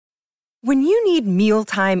When you need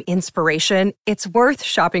mealtime inspiration, it's worth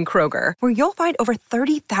shopping Kroger, where you'll find over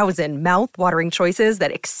 30,000 mouth-watering choices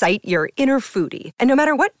that excite your inner foodie. And no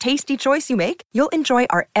matter what tasty choice you make, you'll enjoy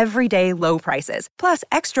our everyday low prices, plus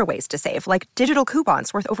extra ways to save, like digital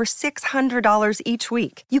coupons worth over $600 each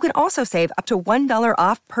week. You can also save up to $1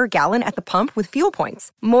 off per gallon at the pump with fuel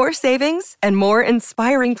points. More savings and more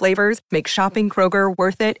inspiring flavors make shopping Kroger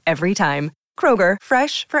worth it every time. Kroger,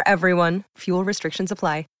 fresh for everyone. Fuel restrictions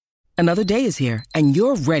apply. Another day is here, and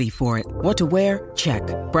you're ready for it. What to wear? Check.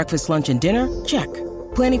 Breakfast, lunch, and dinner? Check.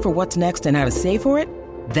 Planning for what's next and how to save for it?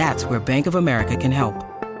 That's where Bank of America can help.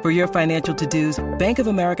 For your financial to-dos, Bank of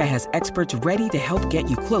America has experts ready to help get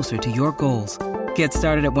you closer to your goals. Get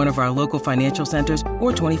started at one of our local financial centers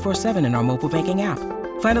or 24/7 in our mobile banking app.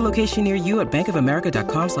 Find a location near you at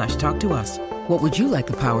bankofamerica.com/talktous. What would you like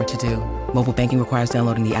the power to do? Mobile banking requires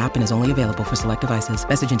downloading the app and is only available for select devices.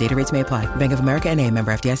 Message and data rates may apply. Bank of America N.A.,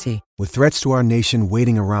 member FDIC. With threats to our nation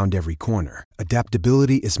waiting around every corner,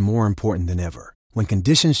 adaptability is more important than ever. When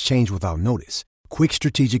conditions change without notice, quick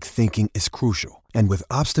strategic thinking is crucial. And with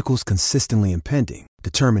obstacles consistently impending,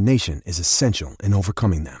 determination is essential in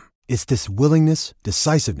overcoming them. It's this willingness,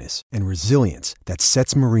 decisiveness, and resilience that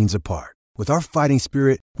sets Marines apart. With our fighting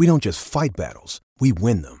spirit, we don't just fight battles, we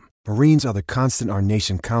win them. Marines are the constant our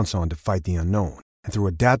nation counts on to fight the unknown. And through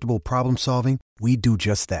adaptable problem solving, we do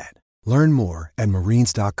just that. Learn more at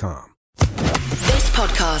marines.com. This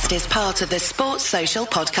podcast is part of the Sports Social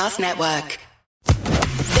Podcast Network.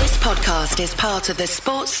 This podcast is part of the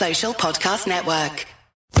Sports Social Podcast Network.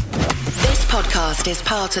 This podcast is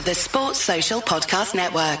part of the Sports Social Podcast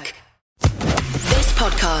Network. This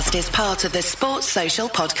podcast is part of the Sports Social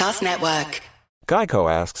Podcast Network.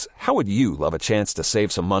 Geico asks, how would you love a chance to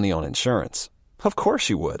save some money on insurance? Of course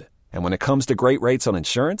you would. And when it comes to great rates on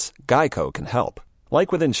insurance, Geico can help.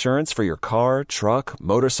 Like with insurance for your car, truck,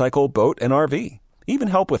 motorcycle, boat, and RV. Even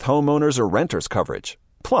help with homeowners or renters coverage.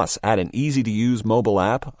 Plus, add an easy-to-use mobile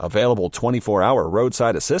app, available 24-hour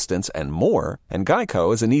roadside assistance, and more, and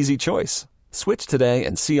Geico is an easy choice. Switch today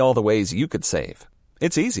and see all the ways you could save.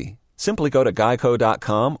 It's easy. Simply go to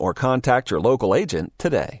geico.com or contact your local agent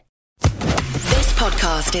today. This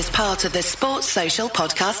podcast is part of the Sports Social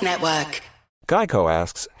Podcast Network. Geico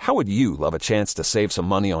asks, how would you love a chance to save some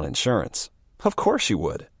money on insurance? Of course you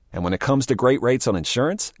would. And when it comes to great rates on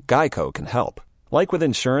insurance, Geico can help. Like with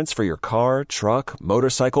insurance for your car, truck,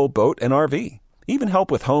 motorcycle, boat, and RV. Even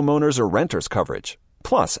help with homeowners or renters coverage.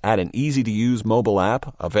 Plus, add an easy-to-use mobile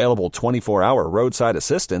app, available 24-hour roadside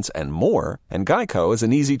assistance, and more, and Geico is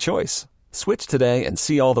an easy choice. Switch today and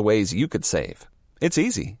see all the ways you could save. It's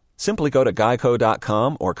easy. Simply go to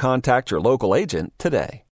geico.com or contact your local agent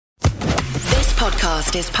today. This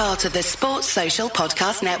podcast is part of the Sports Social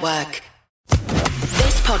Podcast Network.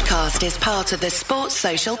 This podcast is part of the Sports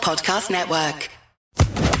Social Podcast Network.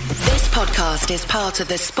 This podcast is part of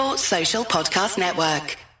the Sports Social Podcast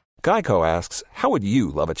Network. Geico asks, how would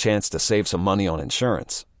you love a chance to save some money on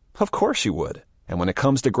insurance? Of course you would. And when it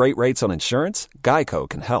comes to great rates on insurance, Geico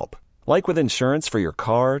can help. Like with insurance for your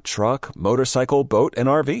car, truck, motorcycle, boat, and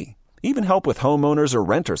RV. Even help with homeowners or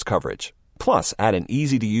renters coverage. Plus, add an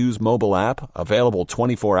easy-to-use mobile app, available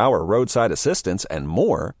 24-hour roadside assistance, and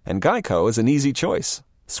more, and Geico is an easy choice.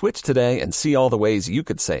 Switch today and see all the ways you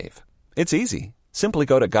could save. It's easy. Simply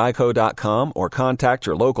go to geico.com or contact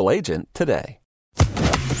your local agent today.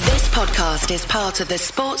 This podcast is part of the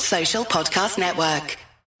Sports Social Podcast Network.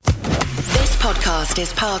 This podcast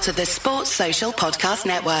is part of the Sports Social Podcast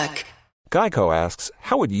Network. Geico asks,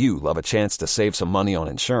 how would you love a chance to save some money on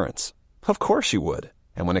insurance? Of course you would.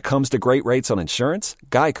 And when it comes to great rates on insurance,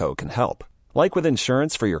 Geico can help. Like with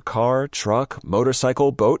insurance for your car, truck,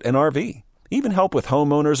 motorcycle, boat, and RV. Even help with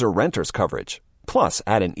homeowners or renters coverage. Plus,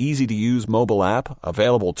 add an easy-to-use mobile app,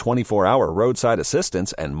 available 24-hour roadside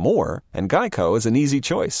assistance, and more, and Geico is an easy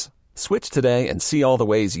choice. Switch today and see all the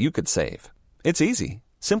ways you could save. It's easy.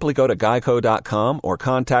 Simply go to geico.com or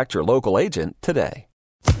contact your local agent today.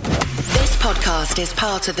 This podcast is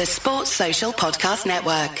part of the Sports Social Podcast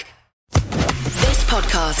Network. This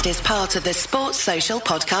podcast is part of the Sports Social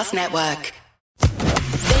Podcast Network.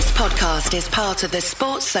 This podcast is part of the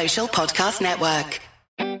Sports Social Podcast Network.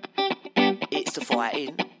 It's the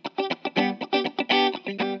fighting.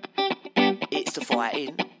 It's the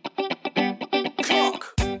fighting.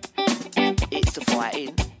 Clock. It's the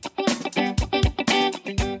fighting.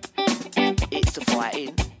 It's the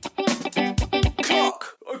fighting.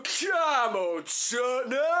 Clock. Come on, son.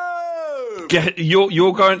 No.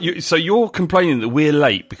 You're complaining that we're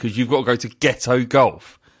late because you've got to go to Ghetto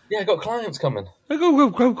Golf. Yeah, I got clients coming.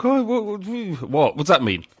 What? What's that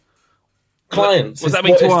mean? clients. What does that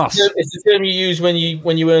mean to us? It's the term you use when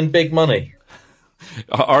you earn big money.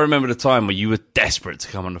 I remember the time where you were desperate to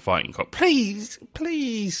come on the Fighting Cock. Please,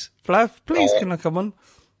 Flav, please, can I come on?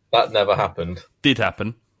 That never happened. Did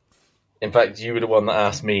happen. In fact, you were the one that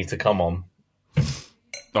asked me to come on.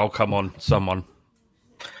 Oh, come on, someone.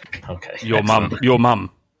 Okay. Your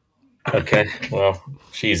mum. Okay, well,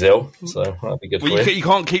 she's ill, so that'll be good for you. You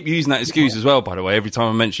can't keep using that excuse as well, by the way. Every time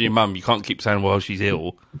I mention your mum, you can't keep saying, well, she's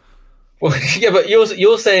ill. Well, yeah, but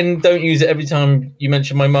you're saying don't use it every time you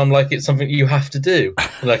mention my mum like it's something you have to do.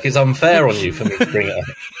 Like it's unfair on you for me to bring it up.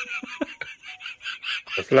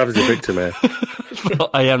 Flav is a victim here.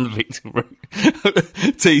 I am the victim.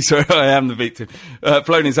 T, sorry, I am the victim.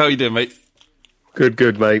 Flonies, how are you doing, mate?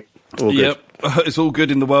 Good, mate. All good. Yep, it's all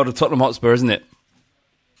good in the world of Tottenham Hotspur, isn't it?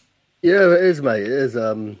 Yeah, it is, mate. It is.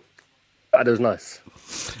 That was nice.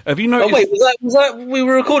 Have you noticed? Oh wait, was that we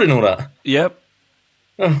were recording all that? Yep.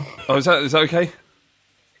 Oh, is that okay?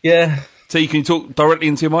 Yeah. T, can you talk directly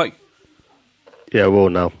into your mic? Yeah, well,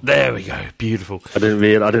 now. There we go. Beautiful. I didn't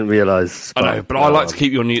realise. I know, but I like to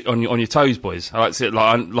keep you on your toes, boys. I like to say,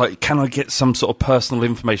 like, can I get some sort of personal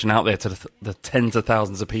information out there to the tens of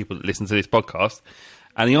thousands of people that listen to this podcast?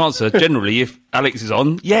 And the answer, generally, if Alex is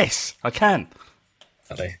on, yes, I can.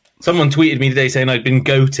 Someone tweeted me today saying I'd been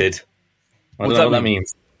goated. I don't know what that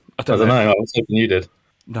means. I don't know. I was hoping you did.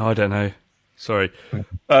 No, I don't know. Sorry.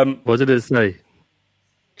 What did it say?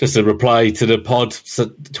 Just a reply to the pod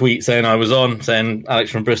tweet saying I was on, saying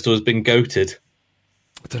Alex from Bristol has been goated.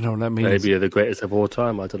 I don't know what that means. Maybe you're the greatest of all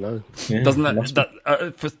time. I don't know. Yeah, doesn't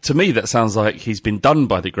to me, that sounds like he's been done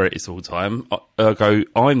by the greatest of all time. Ergo,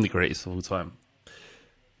 I'm the greatest of all time.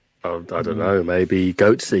 Oh, I don't know. Maybe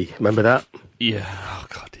Goatsy. Remember that? Yeah. Oh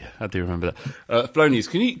God, yeah. I do remember that. Flonies,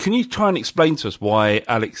 can you try and explain to us why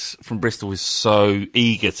Alex from Bristol is so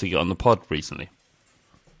eager to get on the pod recently?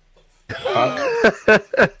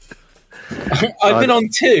 I've been on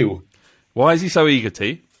 2. Why is he so eager,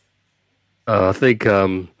 T? I think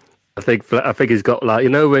he's got, like, you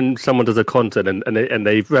know, when someone does a concert and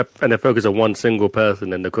they focus on one single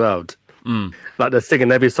person in the crowd, like they're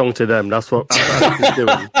singing every song to them. That's what Alex is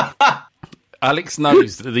doing. Alex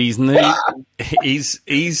knows that he's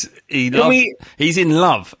in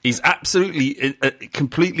love. He's absolutely,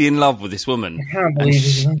 completely in love with this woman. I can't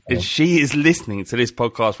believe and she is listening to this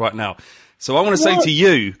podcast right now. So I want to say to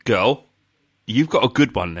you, girl, you've got a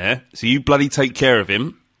good one there. So you bloody take care of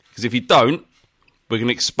him. Because if you don't, we're going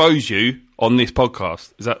to expose you on this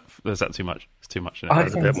podcast. Is that too much? It's too much.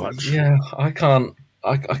 That's a bit much. Yeah, I can't.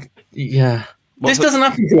 Yeah. This doesn't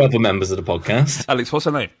happen to other members of the podcast. Alex, what's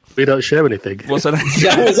her name? We don't share anything. What's her name?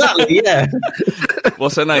 Yeah, exactly, yeah.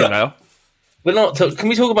 What's her name now? We're not. Can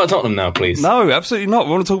we talk about Tottenham now, please? No, absolutely not.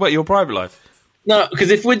 We want to talk about your private life. No, because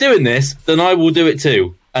if we're doing this, then I will do it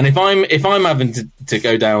too. And if I'm having to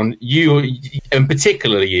go down, you, and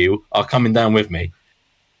particularly you, are coming down with me.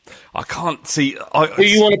 I can't see. Do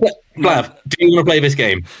you want to play, Flav? Do you want to play this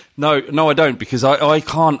game? No, I don't, because I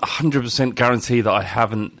can't 100% guarantee that I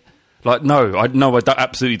haven't. Like, no, I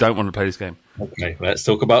absolutely don't want to play this game. Okay, let's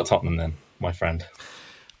talk about Tottenham then, my friend.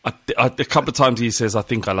 A couple of times he says, "I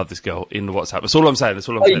think I love this girl" in the WhatsApp. That's all I'm saying.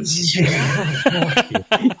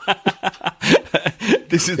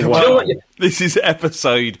 This is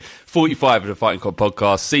episode 45 of the Fighting Cock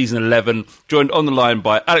podcast, season 11. Joined on the line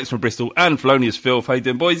by Alex from Bristol and Felonious Phil. How you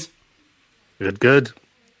doing, boys? Good.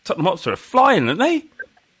 Tottenham Hotspur are flying, aren't they?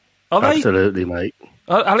 Are they? Absolutely, mate.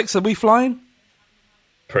 Alex, are we flying?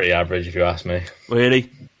 Pretty average, if you ask me. Really?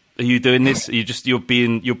 Are you doing this? You're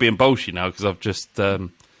being bullshit now because I've just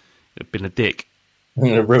been a dick. I'm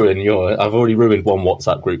going to ruin I've already ruined one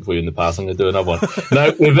WhatsApp group for you in the past. I'm going to do another one.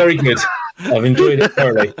 No, we're very good. I've enjoyed it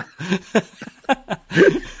thoroughly.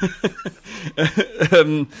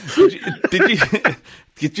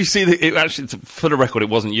 Did you see that? Actually, for the record, it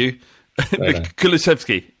wasn't you.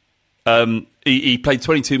 Kulusevski. He played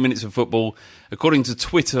 22 minutes of football. According to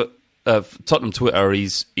Twitter, Tottenham Twitter,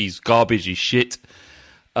 he's garbage. He's shit.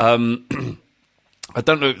 I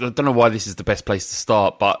don't know why this is the best place to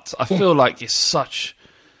start, but I feel like it's such.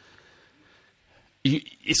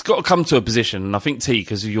 It's got to come to a position, and I think T,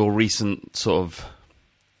 because of your recent sort of,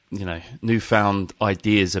 newfound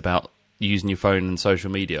ideas about using your phone and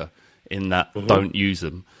social media, in that don't use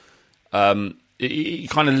them. It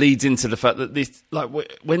kind of leads into the fact that this, like,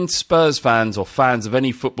 when Spurs fans or fans of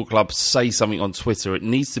any football club say something on Twitter, it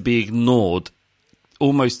needs to be ignored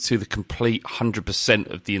almost to the complete 100%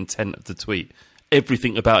 of the intent of the tweet.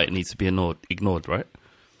 Everything about it needs to be ignored, right?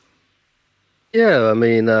 Yeah, I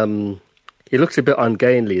mean, he looks a bit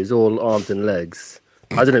ungainly. He's all arms and legs.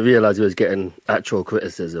 I didn't realise he was getting actual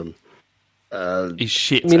criticism. He's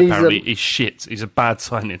shit. I mean, Apparently, he's shit. He's a bad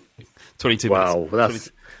signing. 22 minutes.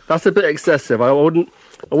 Wow, that's a bit excessive. I wouldn't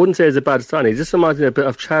say it's a bad signing. He just reminds me a bit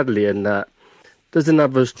of Chadley in that doesn't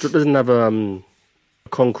have a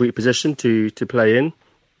concrete position to play in.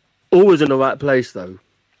 Always in the right place though.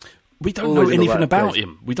 We don't know anything about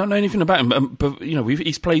him. We don't know anything about him. But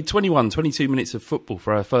he's played 21, 22 minutes of football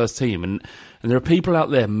for our first team, and there are people out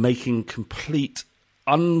there making complete,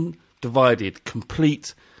 undivided,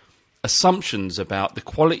 complete assumptions about the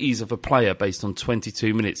qualities of a player based on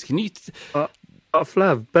 22 minutes. Can you?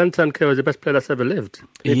 Flav, Ben Tankero is the best player that's ever lived.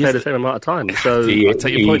 He played the same amount of time. So I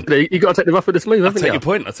take your point. You got to take the rough with the smooth, haven't you?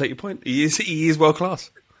 I take your point. He is world class.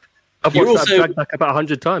 I've watched that drag back about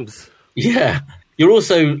 100 times. Yeah. You're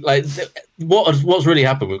also like, what's really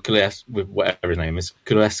happened with whatever his name is,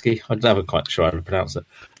 Kuleski? I'm never quite sure how to pronounce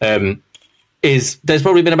it. Is there's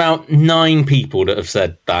probably been about 9 people that have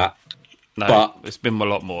said that. No, but it's been a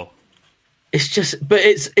lot more. It's just, but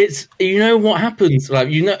it's what happens. Like,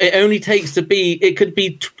 it only takes to be. It could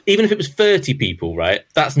be even if it was 30 people, right?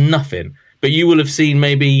 That's nothing. But you will have seen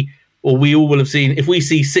or we all will have seen. If we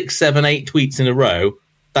see 6, 7, 8 tweets in a row,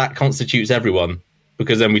 that constitutes everyone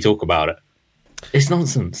because then we talk about it. It's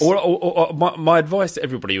nonsense. My advice to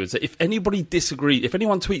everybody was that if anyone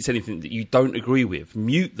tweets anything that you don't agree with,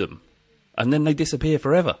 mute them, and then they disappear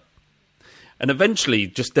forever. And eventually,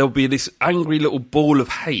 there'll be this angry little ball of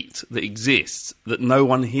hate that exists that no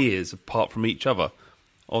one hears apart from each other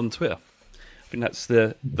on Twitter. I think that's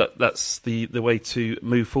the way to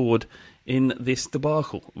move forward in this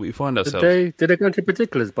debacle we find ourselves. Did they go into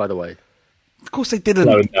particulars, by the way? Of course they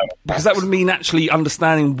didn't, because that would mean actually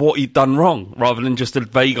understanding what he'd done wrong, rather than just a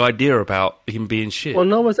vague idea about him being shit. Well,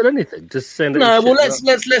 no one said anything. Just saying. No, well,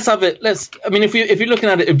 let's have it. I mean, if you're looking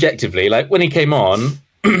at it objectively, like when he came on,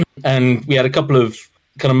 and we had a couple of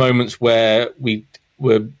kind of moments where we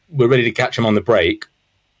were ready to catch him on the break,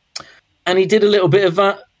 and he did a little bit of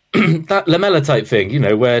that Lamella type thing,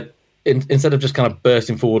 where instead of just kind of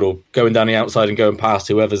bursting forward or going down the outside and going past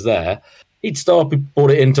whoever's there. He'd stop, he brought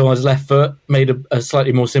it into his left foot, made a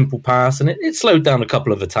slightly more simple pass, and it slowed down a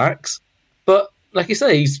couple of attacks. But like you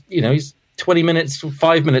say, he's 20 minutes,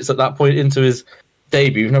 5 minutes at that point into his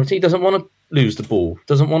debut. He doesn't want to lose the ball,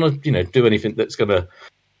 doesn't want to do anything that's going to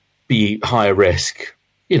be higher risk.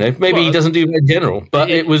 Maybe he doesn't do that in general, but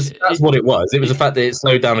that's what it was. It was the fact that it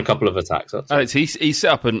slowed down a couple of attacks. Alex, he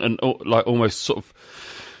set up an like almost sort of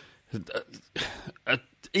an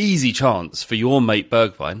easy chance for your mate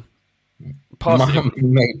Bergwijn.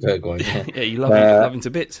 Mate Bergwijn. Yeah, you love him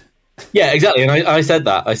to bits. Yeah, exactly. And I said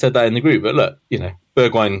that. I said that in the group. But look,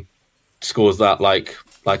 Bergwijn scores that like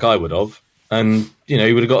I would have, and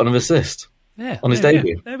he would have got an assist on his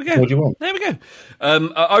debut. Yeah. There we go. What do you want? There we go.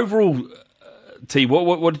 Overall, T,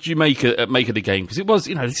 what did you make of the game? Because it was,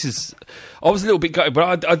 I was a little bit gutted,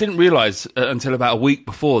 but I didn't realise until about a week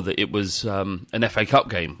before that it was an FA Cup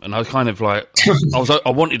game, and I was kind of like, I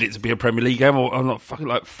wanted it to be a Premier League game. I'm not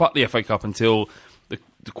fuck the FA Cup until the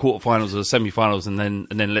quarterfinals or the semi-finals, and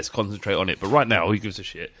then let's concentrate on it. But right now, who gives a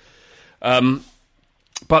shit?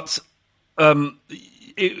 But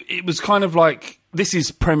it was kind of like, this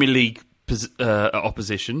is Premier League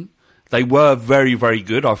opposition. They were very, very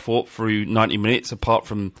good, I thought, through 90 minutes, apart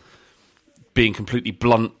from being completely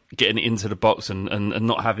blunt, getting into the box and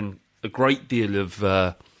not having a great deal of...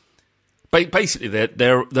 basically,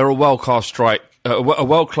 they're a world-class a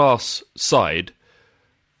world-class side,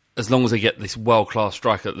 as long as they get this world-class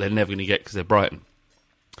striker that they're never going to get because they're Brighton.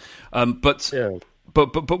 But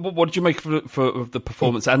what did you make of the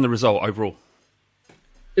performance and the result overall?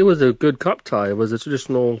 It was a good cup tie. It was a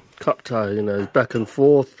traditional cup tie, back and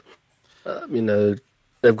forth.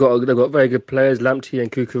 They've got very good players. Lamptey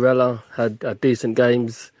and Cucurella had decent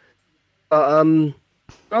games. I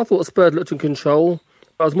thought Spurs looked in control.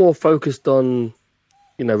 I was more focused on,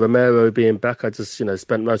 Romero being back. I just,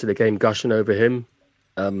 spent most of the game gushing over him.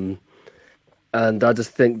 And I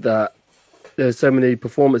just think that there's so many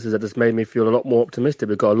performances that just made me feel a lot more optimistic.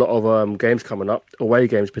 We've got a lot of games coming up, away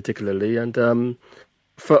games particularly, and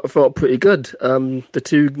felt pretty good. The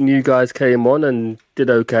 2 new guys came on and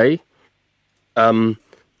did okay.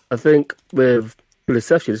 I think with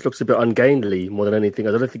Kulusevski, this looks a bit ungainly more than anything.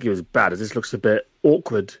 I don't think he was bad. It just looks a bit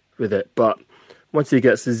awkward with it. But once he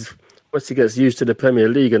gets used to the Premier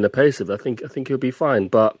League and the pace of it, I think he'll be fine.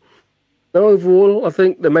 But overall, I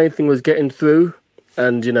think the main thing was getting through,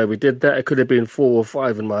 and we did that. It could have been 4 or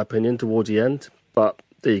 5 in my opinion towards the end, but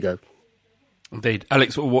there you go. Indeed,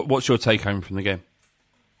 Alex, what's your take home from the game?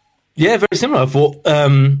 Yeah, very similar. I thought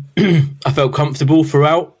I felt comfortable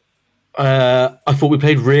throughout. I thought we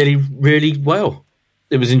played really, really well.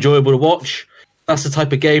 It was enjoyable to watch. That's the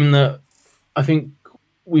type of game that I think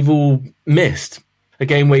we've all missed a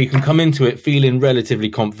game where you can come into it feeling relatively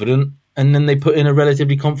confident, and then they put in a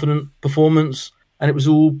relatively confident performance, and it was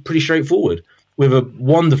all pretty straightforward. With a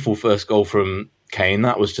wonderful first goal from Kane,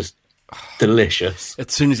 that was just delicious.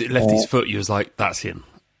 As soon as it left his foot, you was like, "That's him."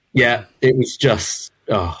 Yeah, it was just,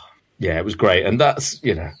 it was great. And that's,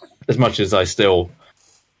 as much as I still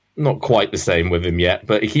not quite the same with him yet,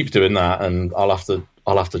 but he keeps doing that, and I'll have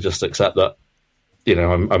to just accept that.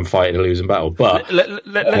 I'm fighting a losing battle. But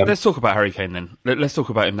let's talk about Harry Kane then. Let's talk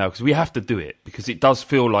about him now, because we have to do it, because it does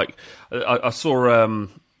feel like I saw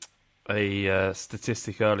a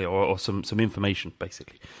statistic earlier, or some information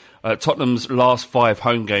basically. Tottenham's last 5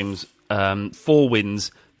 home games, 4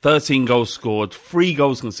 wins, 13 goals scored, 3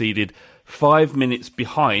 goals conceded, 5 minutes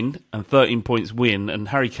behind, and 13 points win. And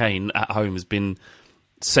Harry Kane at home has been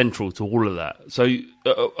central to all of that. So,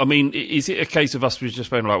 is it a case of us just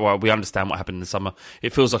being like, well, we understand what happened in the summer?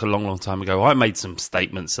 It feels like a long, long time ago. I made some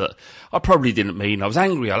statements that I probably didn't mean. I was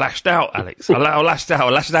angry. I lashed out, Alex. I lashed out. I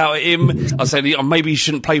lashed out at him. I said, maybe he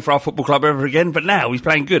shouldn't play for our football club ever again. But now he's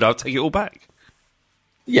playing good. I'll take it all back.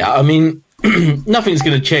 Yeah, nothing's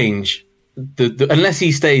going to change unless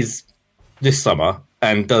he stays this summer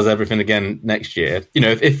and does everything again next year.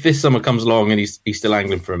 If this summer comes along and he's still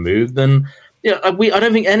angling for a move, then I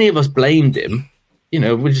don't think any of us blamed him.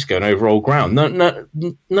 We're just going over old ground.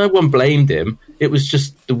 No one blamed him. It was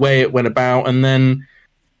just the way it went about, and then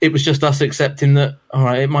it was just us accepting that. All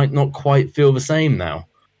right, it might not quite feel the same now.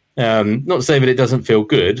 Not to say that it doesn't feel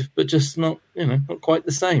good, but just not quite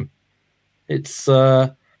the same. It's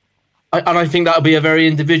and I think that'll be a very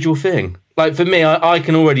individual thing. Like for me, I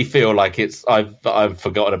can already feel like I've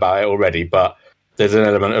forgotten about it already, but there's an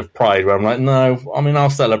element of pride where I'm like, no, I'll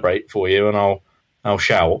celebrate for you and I'll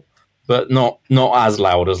shout, but not as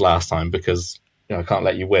loud as last time, because I can't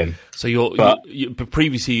let you win. So but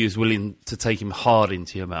previously you was willing to take him hard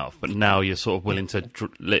into your mouth, but now you're sort of willing to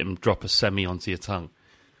let him drop a semi onto your tongue.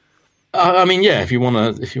 Yeah, if you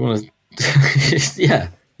want to, yeah.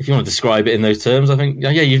 If you want to describe it in those terms, I think,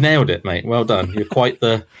 you've nailed it, mate. Well done. You're quite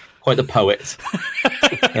the poet.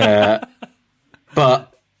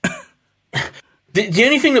 But the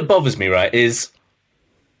only thing that bothers me, right, is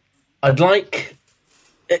I'd like,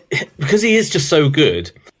 because he is just so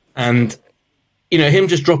good, and him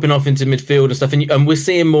just dropping off into midfield and stuff, and we're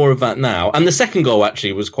seeing more of that now. And the second goal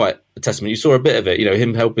actually was quite a testament. You saw a bit of it,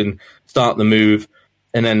 him helping start the move,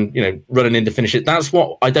 and then running in to finish it. That's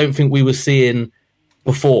what I don't think we were seeing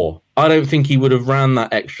before. I don't think he would have ran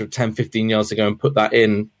that extra 10, 15 yards to go and put that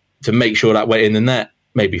in to make sure that went in the net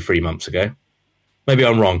maybe 3 months ago. Maybe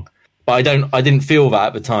I'm wrong, but I didn't feel that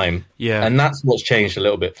at the time. Yeah. And that's what's changed a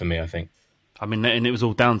little bit for me, I think. And it was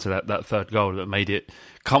all down to that third goal that made it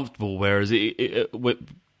comfortable, whereas we were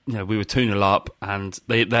 2-0 up, and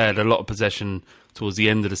they had a lot of possession towards the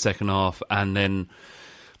end of the second half, and then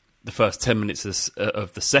the first 10 minutes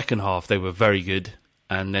of the second half they were very good.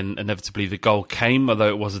 And then inevitably the goal came, although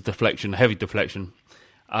it was a deflection, heavy deflection.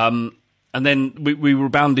 And then we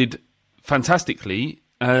rebounded fantastically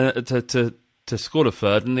to score the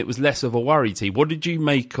third, and it was less of a worry to you. What did you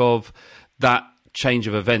make of that change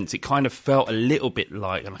of events? It kind of felt a little bit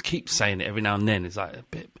like, and I keep saying it every now and then, it's like a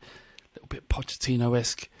little bit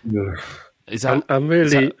Pochettino-esque. Yeah. Is that? I'm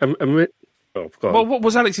really. Oh, well, what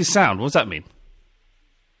was Alex's sound? What does that mean?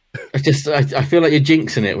 I feel like you're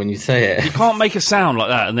jinxing it when you say it. You can't make a sound like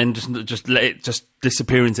that and then just let it just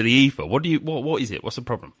disappear into the ether. What is it? What's the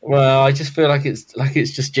problem? Well, I just feel like it's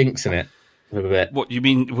just jinxing it a bit. What you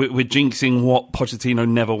mean? We're jinxing what Pochettino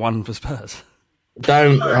never won for Spurs?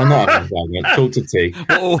 I'm not having it. Talk to T.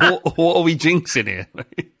 What are we jinxing here?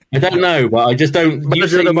 I don't know, but I just don't. You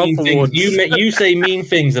say mean things. You say mean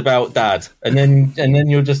things about Dad, and then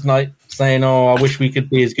you're just like saying, "Oh, I wish we could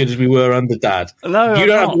be as good as we were under Dad." No, you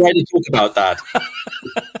don't have the right to talk about Dad.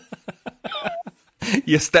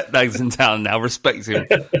 Your stepdad's in town now. Respect him.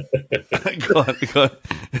 Go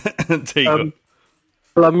on. T,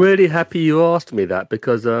 well, I'm really happy you asked me that,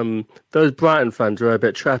 because those Brighton fans were a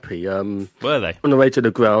bit trappy. Were they? On the way to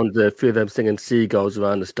the ground, a few of them singing Seagulls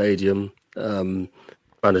around the stadium.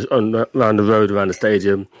 Around the road around the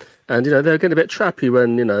stadium, and they were getting a bit trappy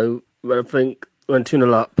when I think when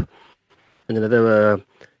 2-0 up, and they were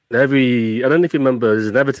I don't know if you remember, there's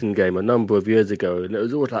an Everton game a number of years ago, and it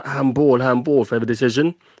was always like handball for every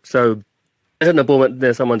decision. So then the ball went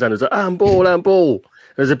near someone's hand, it was like handball.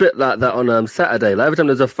 It was a bit like that on Saturday. Like every time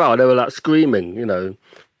there's a foul, they were like screaming,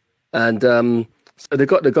 and so they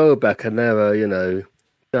got the goal back, and they were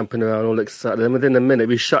jumping around all excited, and within a minute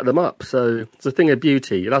we shut them up. So it's a thing of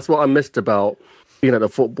beauty. That's what I missed about being at the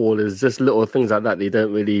football, is just little things like that you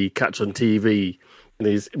don't really catch on TV.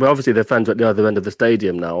 Obviously the fans are at the other end of the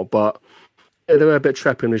stadium now, but they were a bit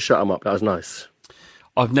trapping to shut him up. That was nice.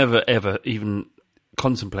 I've never ever even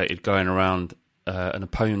contemplated going around an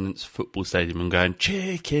opponent's football stadium and going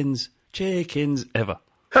chickens, ever.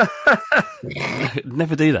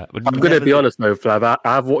 Never do that. I'm going to be honest though, Flav.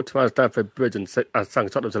 I've walked around Stamford Bridge and I sang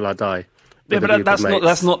Tottenham till I die. Yeah, but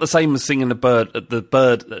that's not the same as singing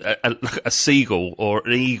a seagull or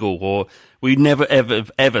an eagle, or we never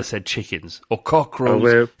ever said chickens or cockerels.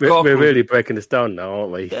 Oh, we're really breaking this down now,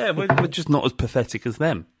 aren't we? Yeah, we're just not as pathetic as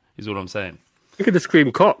them, is all I'm saying. We could just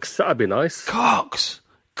scream cocks. That'd be nice. Cocks.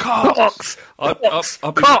 I'll be well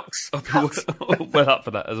up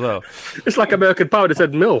for that as well. It's like American Power that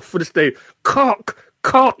said MILF. We'll just say cock,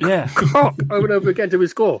 yeah, cock over and over again till we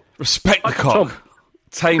score. Respect the cock.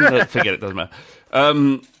 Tame the... Forget it, doesn't matter.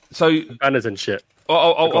 So banners and shit. I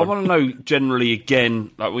want to know generally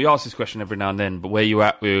again, like we ask this question every now and then, but where you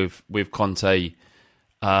at with Conte?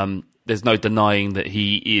 There's no denying that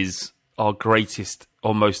he is our greatest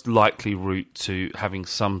or most likely route to having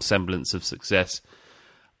some semblance of success.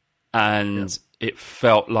 And it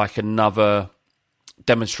felt like another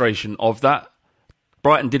demonstration of that.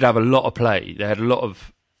 Brighton did have a lot of play. They had a lot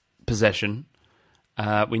of possession.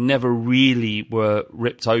 We never really were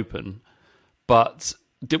ripped open. But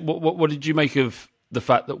what did you make of the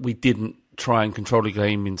fact that we didn't try and control the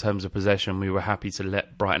game in terms of possession? We were happy to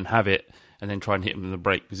let Brighton have it and then try and hit them in the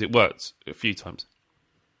break, because it worked a few times.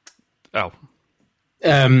 Oh.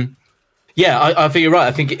 Yeah, I think you're right.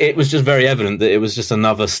 I think it was just very evident that it was just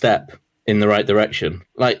another step in the right direction.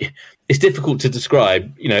 Like, it's difficult to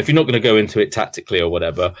describe, if you're not going to go into it tactically or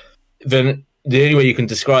whatever, then the only way you can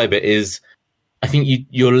describe it is, I think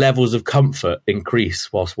your levels of comfort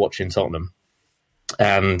increase whilst watching Tottenham.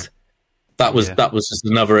 And that was just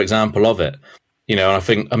another example of it.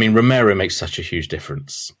 And I mean, Romero makes such a huge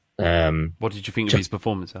difference. What did you think of his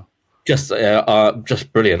performance, Al? Just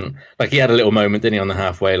brilliant. Like, he had a little moment, didn't he, on the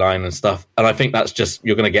halfway line and stuff. And I think that's just,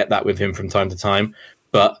 you're going to get that with him from time to time.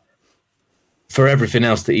 But for everything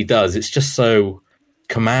else that he does, it's just so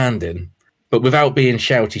commanding, but without being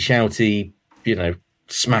shouty,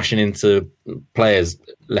 smashing into players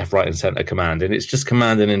left, right and centre commanding. It's just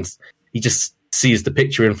commanding, and he just sees the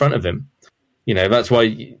picture in front of him. That's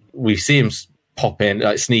why we see him pop in,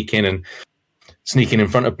 like sneaking in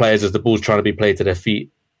front of players as the ball's trying to be played to their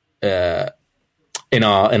feet in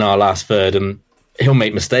our last third, and he'll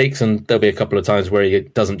make mistakes, and there'll be a couple of times where he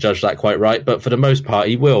doesn't judge that quite right, but for the most part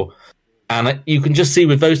he will. And you can just see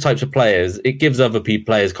with those types of players, it gives other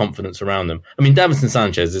players confidence around them. I mean, Davinson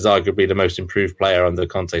Sanchez is arguably the most improved player under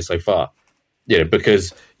Conte so far.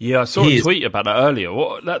 Because I saw a tweet about that earlier.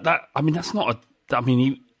 That's not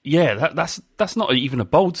that's not even a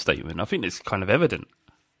bold statement. I think it's kind of evident.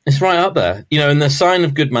 It's right up there, and the sign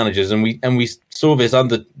of good managers, and we saw this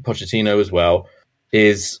under Pochettino as well,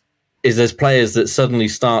 is there's players that suddenly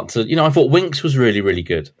start to, I thought Winks was really, really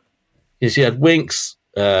good. You had Winks,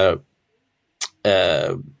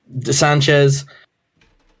 Sanchez.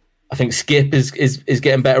 I think Skip is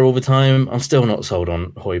getting better all the time. I'm still not sold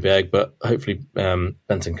on Højbjerg, but hopefully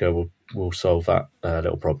Bentancur will solve that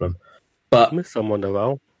little problem. But miss someone though,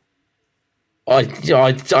 Al. I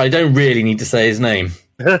don't really need to say his name,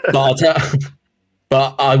 but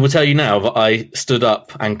I will tell you now that I stood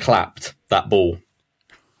up and clapped that ball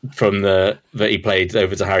that he played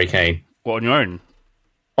over to Harry Kane. What, on your own?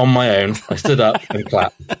 On my own, I stood up and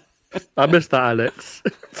clapped. I missed that, Alex.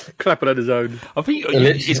 Clapping on his own. I think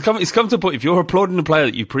it's come to a point. If you're applauding a player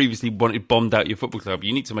that you previously wanted bombed out your football club,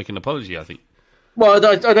 you need to make an apology, I think. Well,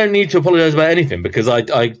 I don't need to apologise about anything, because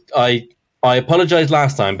I apologised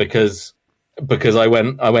last time because I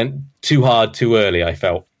went too hard too early, I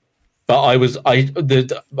felt. But I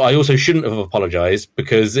also shouldn't have apologised,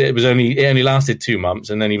 because it only lasted 2 months,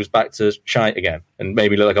 and then he was back to shite again and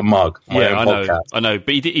made me look like a mug on my own podcast. I know.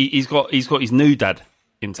 But he's got his new dad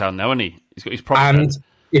in town now, hasn't he? He's got his proper and dad.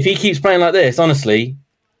 If he keeps playing like this, honestly,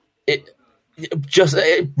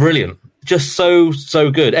 brilliant. Just so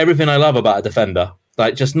good. Everything I love about a defender.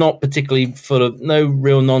 Like, just not particularly full of no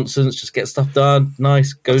real nonsense, just get stuff done,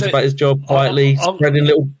 nice, goes about his job quietly, spreading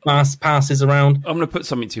little passes around. I'm going to put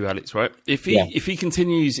something to you, Alex, right? If he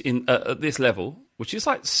continues at this level, which is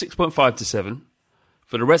like 6.5 to 7,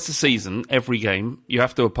 for the rest of the season, every game, you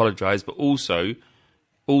have to apologise, but also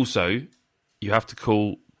you have to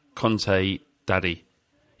call Conte daddy.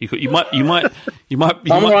 You might.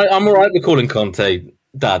 I'm all right with calling Conte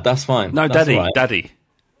dad. That's fine. No, that's daddy, right. daddy.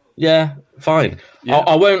 Yeah, fine. Yeah.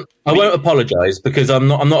 I won't apologise, because I'm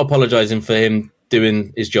not apologising for him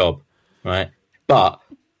doing his job, right? But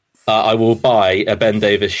I will buy a Ben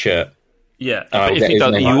Davis shirt, Yeah, I'll but if get he his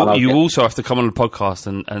does, name. I'll you get- also have to come on the podcast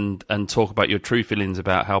and talk about your true feelings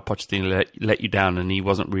about how Pochettino let you down, and he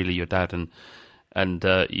wasn't really your dad, and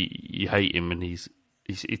you hate him, and he's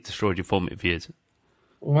destroyed your formative years.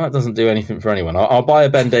 Well, that doesn't do anything for anyone. I'll buy a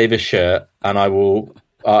Ben Davis shirt, and I will,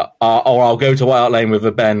 or I'll go to White Hart Lane with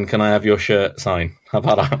a Ben. Can I have your shirt sign? How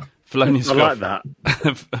about that? Felonious I like that.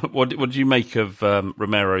 what do you make of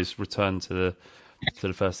Romero's return to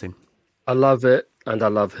the first team? I love it, and I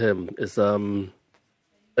love him. It's I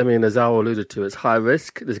mean, as Al alluded to, it's high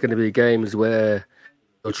risk. There's going to be games where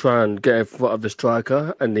he'll try and get in front of the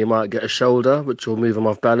striker, and he might get a shoulder, which will move him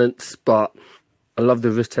off balance. But I love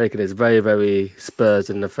the risk taking. It's very, very Spurs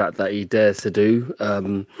in the fact that he dares to do.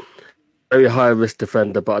 Very high risk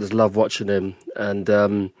defender, but I just love watching him,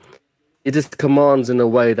 and he just commands in a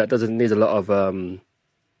way that doesn't need a lot of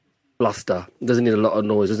bluster. It doesn't need a lot of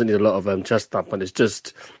noise. Doesn't need a lot of chest thumping. It's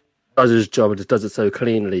just does his job and just does it so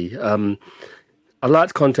cleanly. I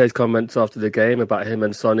liked Conte's comments after the game about him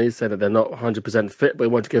and Sonny, saying that they're not 100% fit, but he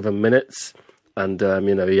wanted to give him minutes. And,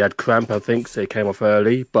 he had cramp, I think, so he came off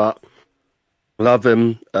early. But love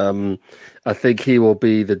him. I think he will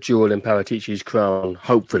be the jewel in Paratici's crown,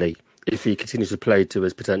 hopefully, if he continues to play to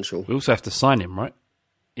his potential. We also have to sign him, right?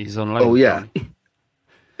 He's on loan. Oh, yeah.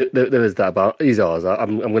 There is that, but he's ours.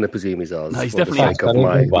 I'm going to presume he's ours. No, he's for the definitely sake of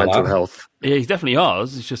my mental health. Yeah, he's definitely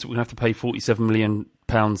ours. It's just that we're going to have to pay £47 million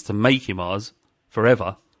to make him ours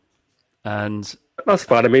forever. And That's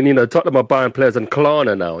fine. I mean, Tottenham are buying players on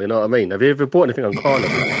Klarna now. You know what I mean? Have you ever bought anything on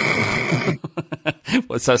Klarna?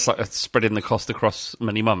 well, so it's like spreading the cost across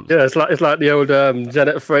many months. Yeah, it's like the old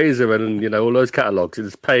Janet Fraser and all those catalogues. You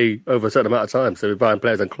just pay over a certain amount of time. So we're buying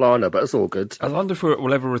players on Klarna, but it's all good. I wonder if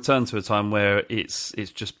we'll ever return to a time where it's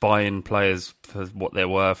just buying players for what they're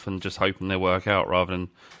worth and just hoping they work out rather than.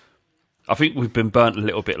 I think we've been burnt a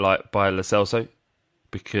little bit like by Lo Celso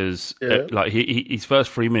because his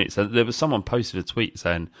first 3 minutes, there was someone posted a tweet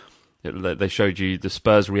saying that they showed you the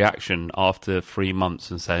Spurs reaction after 3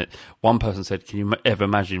 months and said one person said, "Can you ever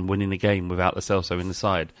imagine winning a game without Lo Celso in the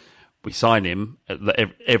side?" We sign him.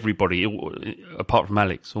 Everybody, apart from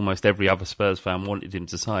Alex, almost every other Spurs fan wanted him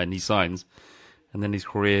to sign. He signs, and then his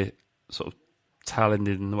career sort of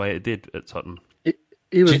talented in the way it did at Tottenham.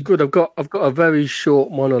 He was good. I've got a very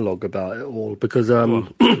short monologue about it all because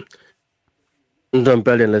Ndombele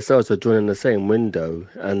and Lo Celso joined in the same window,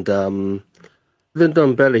 and with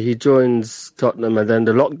Ndombele he joins Tottenham, and then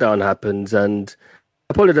the lockdown happens, and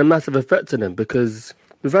I probably had a massive effect on him because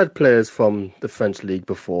we've had players from the French league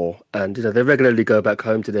before, and they regularly go back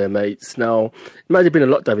home to their mates. Now, imagine being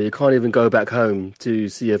a lockdown, you can't even go back home to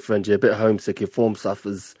see your friends. You're a bit homesick. Your form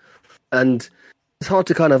suffers, and it's hard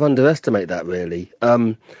to kind of underestimate that, really.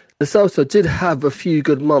 Lo Celso did have a few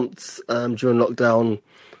good months during lockdown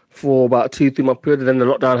for about a 2-3 month period, and then the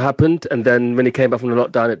lockdown happened, and then when he came back from the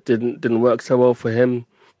lockdown, it didn't work so well for him.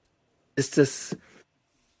 It's just...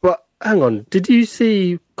 But hang on, did you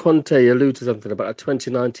see Conte allude to something about a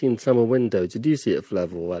 2019 summer window? Did you see it,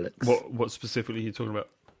 Flav or Alex? What specifically are you talking about?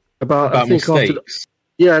 About I think mistakes?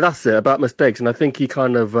 Yeah, that's it, about mistakes, and I think he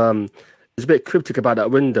kind of... was a bit cryptic about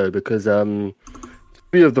that window because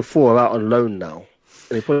 3 of the 4 are out on loan now.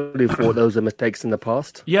 And he probably thought those were mistakes in the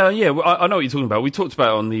past. Yeah. Well, I know what you're talking about. We talked about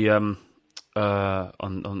it on the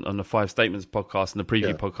on the 5 Statements podcast and the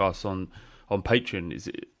preview podcast on Patreon. Is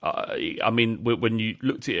it, I mean, when you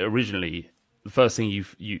looked at it originally, the first thing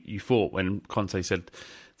you thought when Conte said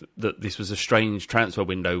that this was a strange transfer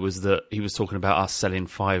window was that he was talking about us selling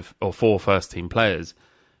 5 or 4 first team players.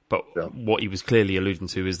 But what he was clearly alluding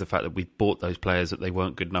to is the fact that we bought those players that they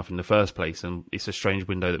weren't good enough in the first place, and it's a strange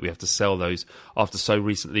window that we have to sell those after so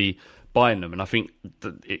recently buying them. And I think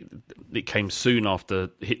that it came soon after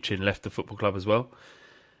Hitchin left the football club as well.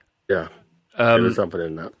 Yeah, there was something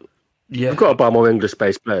in that. Yeah, we've got to buy more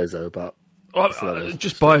English-based players though. But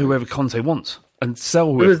just buy whoever Conte wants and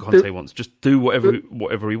sell whoever Conte wants. Just do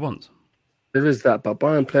whatever he wants. There is that, but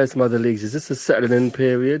buying players from other leagues, is this a settling-in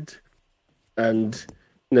period? And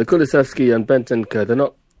Kulusevski and Bentancur, they're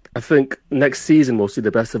not. I think next season we'll see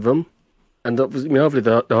the best of them, and hopefully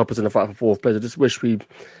they're up in the fight for 4th place. I just wish we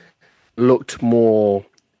looked more,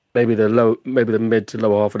 maybe the mid to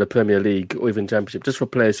lower half of the Premier League or even Championship, just for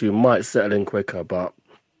players who might settle in quicker. But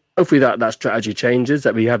hopefully that strategy changes.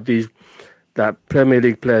 That we have that Premier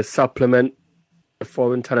League players supplement the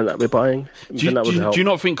foreign talent that we're buying. Do you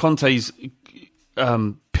not think Conte's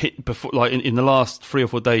before, like in the last 3 or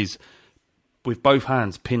 4 days, with both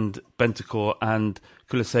hands pinned Bentancur and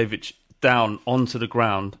Kulusevich down onto the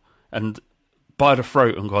ground and by the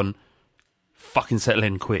throat and gone, fucking settle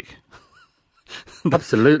in quick?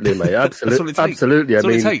 Absolutely, mate. Absolutely. That's all it takes. Absolutely. That's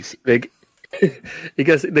all it takes. They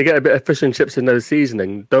get a bit of fish and chips in those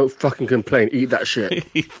seasoning. Don't fucking complain. Eat that shit.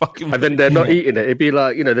 And then they're not eating it. It'd be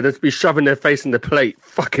like, they'd just be shoving their face in the plate.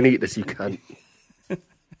 Fucking eat this, you cunt.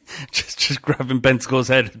 just grabbing Bentacore's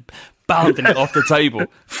head, bounding it off the table.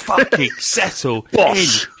 Fucking settle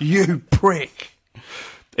Bosh. in, you prick.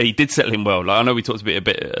 He did settle in well. Like, I know we talked a bit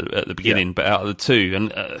at the beginning, but out of the two,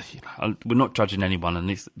 and we're not judging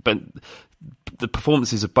anyone. But the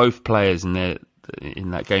performances of both players in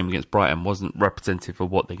that game against Brighton wasn't representative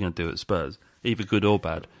of what they're going to do at Spurs, either good or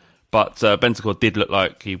bad. But Bentacore did look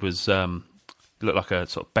like he was looked like a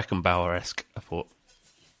sort of Beckenbauer-esque, I thought.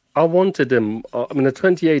 I wanted him. The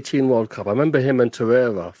 2018 World Cup. I remember him and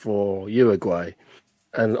Torreira for Uruguay.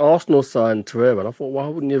 And Arsenal signed Torreira, and I thought, why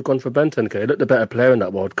wouldn't you have gone for Bentancur? He looked a better player in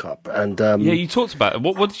that World Cup. And yeah, you talked about it.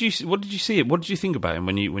 What did you see? What did you think about him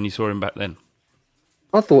when you saw him back then?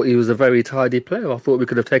 I thought he was a very tidy player. I thought we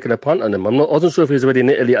could have taken a punt on him. I wasn't sure if he was already in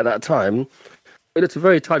Italy at that time. But it's a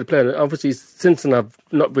very tidy player. And obviously, since then,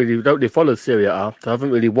 don't really followed Serie A. I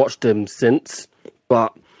haven't really watched him since.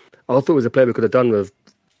 But I thought he was a player we could have done with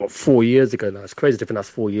 4 years ago now. It's crazy to think that's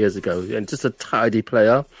 4 years ago. And just a tidy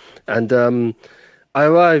player. And I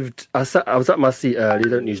arrived, I was at my seat early,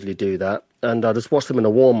 don't usually do that, and I just watched him in the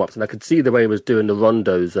warm-ups, and I could see the way he was doing the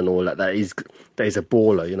rondos and all that he's a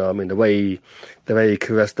baller, the way he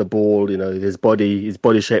caressed the ball, his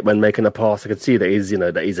body shape when making a pass, I could see that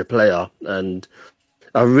he's a player, and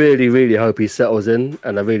I really, really hope he settles in,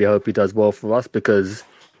 and I really hope he does well for us, because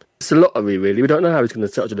it's a lottery, really. We don't know how he's going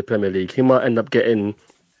to settle to the Premier League. He might end up getting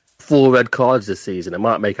 4 red cards this season. It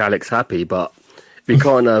might make Alex happy, but we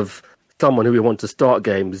can't have someone who we want to start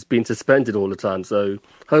games being suspended all the time. So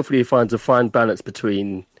hopefully he finds a fine balance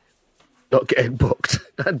between not getting booked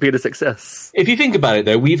and being a success. If you think about it,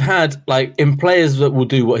 though, we've had in players that will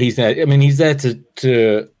do what he's there. I mean, he's there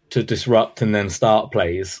to disrupt and then start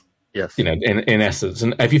plays. Yes, in essence.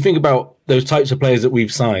 And if you think about those types of players that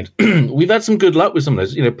we've signed, we've had some good luck with some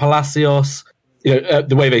of those. Palacios.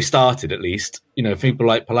 The way they started, at least. People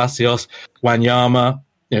like Palacios, Wanyama.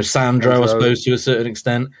 Sandro, I suppose, to a certain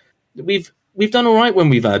extent. We've done all right when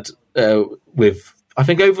we've had I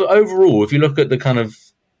think overall, if you look at the kind of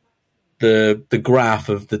the graph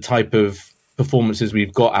of the type of performances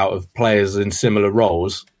we've got out of players in similar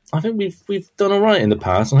roles, I think we've done all right in the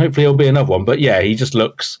past, and hopefully it'll be another one. But yeah, he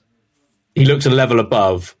looks a level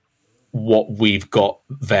above what we've got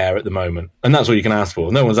there at the moment, and that's what you can ask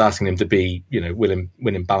for. No one's asking him to be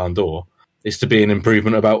winning Ballon d'Or. It's to be an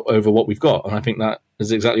improvement over what we've got, and I think that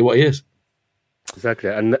is exactly what he is. Exactly,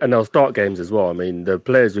 and they'll start games as well. I mean, the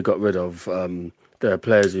players we got rid of, there are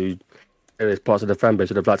players who, as parts of the fan base,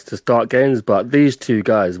 would have liked to start games, but these two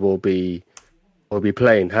guys will be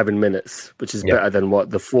playing, having minutes, which is better than what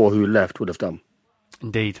the 4 who left would have done.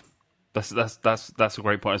 Indeed, that's a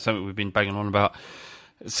great point. It's something we've been banging on about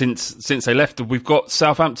since they left. We've got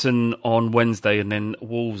Southampton on Wednesday, and then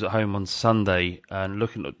Wolves at home on Sunday. And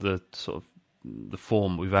looking at the sort of the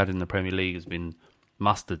form we've had in the Premier League has been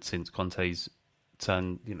mustard since Conte's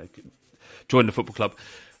joined the football club.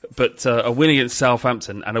 But a win against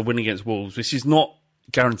Southampton and a win against Wolves, which is not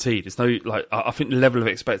guaranteed. It's no I think the level of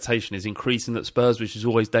expectation is increasing at Spurs, which is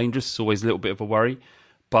always dangerous. It's always a little bit of a worry.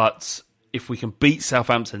 But if we can beat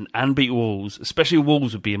Southampton and beat Wolves, especially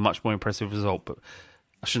Wolves would be a much more impressive result. But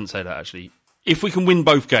I shouldn't say that, actually. If we can win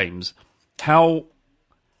both games,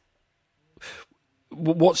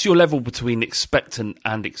 what's your level between expectant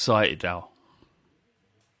and excited, Al?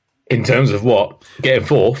 In terms of what? Getting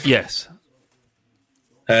fourth? Yes.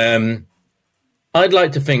 I'd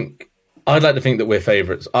like to think that we're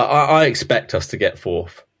favourites. I expect us to get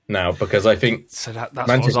fourth now, because I think... So that's what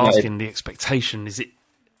I was asking. The expectation, is it...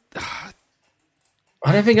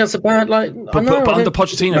 I don't think that's a bad... But under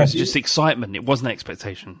Pochettino, it's just excitement. It wasn't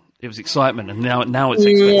expectation. It was excitement, and now it's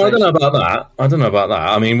expectation. I don't know about that.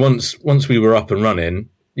 I mean, once we were up and running,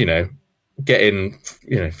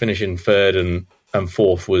 finishing third and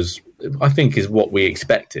fourth was, I think, is what we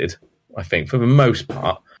expected. I think for the most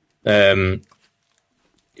part, that's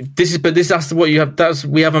what you have.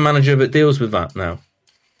 We have a manager that deals with that now.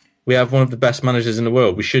 We have one of the best managers in the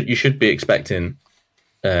world. You should be expecting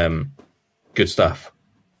good stuff.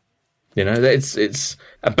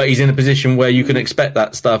 But he's in a position where you can expect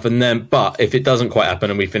that stuff, but if it doesn't quite happen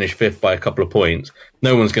and we finish fifth by a couple of points,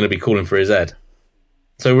 no one's going to be calling for his head.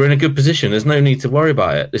 So we're in a good position. There's no need to worry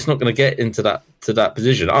about it. It's not going to get into that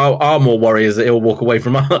position. Our more worry is that he'll walk away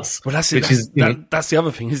from us. Well, that's the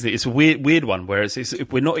other thing, isn't it? It's a weird one where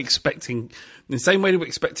if we're not expecting, in the same way that we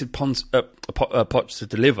expected Poch to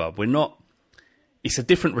deliver, we're not it's a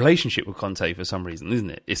different relationship with Conte for some reason, isn't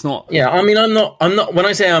it? It's not. Yeah, I mean, I'm not. When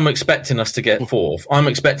I say I'm expecting us to get fourth, I'm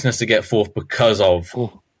expecting us to get fourth because of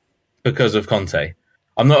Conte.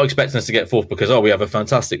 I'm not expecting us to get fourth because we have a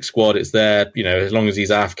fantastic squad. It's there, as long as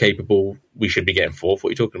he's half capable, we should be getting fourth. What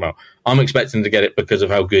are you talking about? I'm expecting to get it because of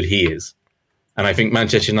how good he is, and I think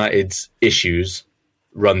Manchester United's issues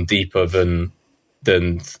run deeper than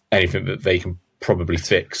anything that they can probably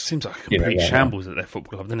fix. Seems like a complete shambles at their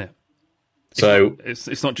football club, doesn't it? So it's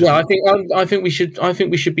not just. Yeah, I think we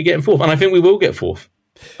should be getting fourth, and I think we will get fourth.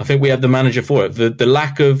 I think we have the manager for it. The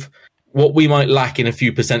lack of what we might lack in a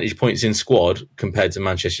few percentage points in squad compared to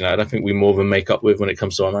Manchester United, I think we more than make up with when it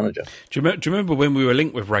comes to our manager. Do you remember when we were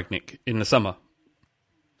linked with Rangnick in the summer?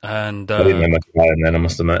 And I didn't know much about him then, I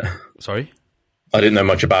must admit. Sorry? I didn't know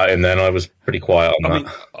much about him then. I was pretty quiet on that. I mean,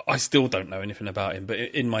 I still don't know anything about him, but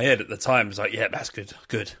in my head at the time, it was like, yeah, that's good,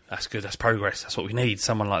 that's progress, that's what we need,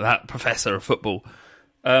 someone like that, professor of football.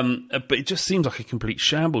 But it just seems like a complete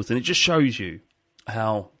shambles, and it just shows you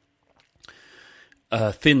how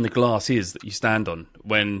thin the glass is that you stand on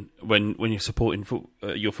when you're supporting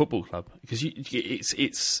your football club, because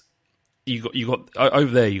you got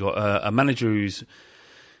over there, you got a manager who's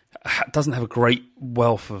doesn't have a great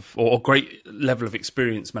wealth of or great level of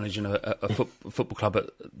experience managing a football club at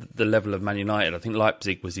the level of Man United. I think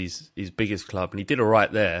Leipzig was his biggest club, and he did all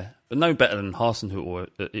right there, but no better than Hasenhüttl,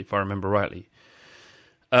 if I remember rightly.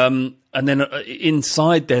 And then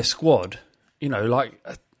inside their squad,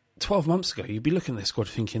 12 months ago, you'd be looking at their squad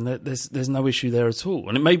thinking that there's no issue there at all.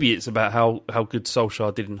 And maybe it's about how good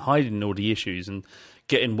Solskjaer did in hiding all the issues and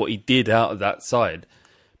getting what he did out of that side.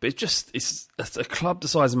 But it's a club the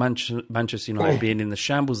size of Manchester United being in the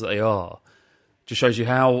shambles that they are. Just shows you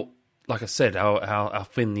how, like I said, how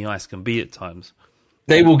thin the ice can be at times.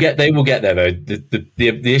 They will get there though.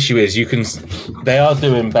 The issue is they are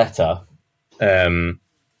doing better.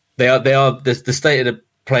 They are the state of the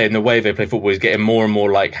play and the way they play football is getting more and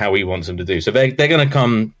more like how he wants them to do. So they're going to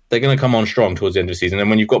come on strong towards the end of the season. And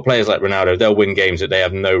when you've got players like Ronaldo, they'll win games that they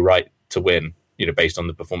have no right to win, based on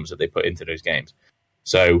the performance that they put into those games.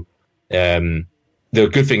 So the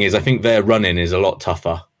good thing is, I think their running is a lot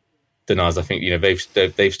tougher than ours. I think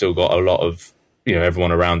they've still got a lot of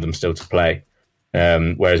everyone around them still to play,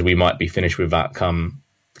 whereas we might be finished with that come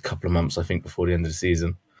a couple of months, I think, before the end of the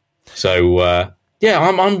season. So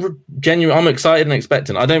I'm genuine. I'm excited and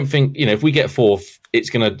expectant. I don't think if we get fourth,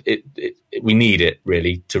 we need it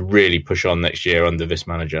really to really push on next year under this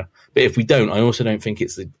manager. But if we don't, I also don't think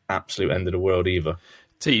it's the absolute end of the world either.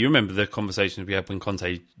 T, you remember the conversations we had when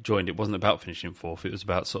Conte joined? It wasn't about finishing fourth. It was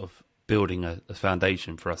about sort of building a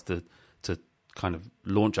foundation for us to kind of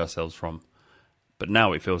launch ourselves from. But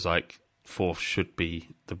now it feels like fourth should be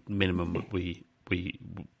the minimum we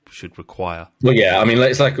should require. Well, yeah, I mean,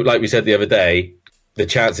 it's like we said the other day, the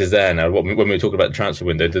chance is there now. When we were talking about the transfer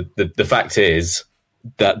window, the fact is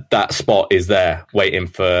that spot is there waiting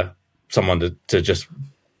for someone to just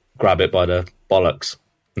grab it by the bollocks,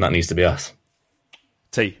 and that needs to be us.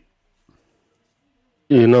 T.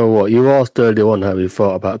 You know what? You asked earlier on how we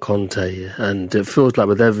thought about Conte, and it feels like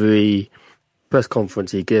with every press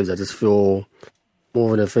conference he gives, I just feel more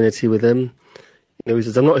of an affinity with him. He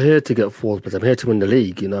says, I'm not here to get fourth place, I'm here to win the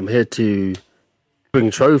league. I'm here to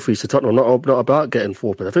bring trophies to Tottenham, not about getting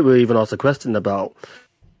fourth place. I think we were even asked a question about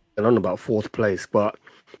fourth place, but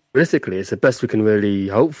realistically, it's the best we can really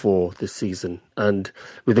hope for this season. And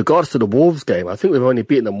with regards to the Wolves game, I think we've only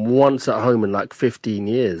beaten them once at home in like 15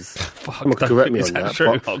 years. Someone could correct me on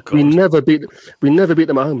that. But we never beat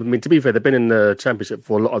them at home. I mean, to be fair, they've been in the Championship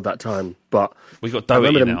for a lot of that time. But we got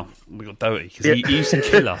Doherty now. We got Doherty because he used to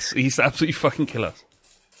kill us. He used to absolutely fucking kill us.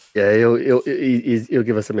 Yeah, he'll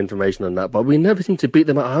give us some information on that. But we never seem to beat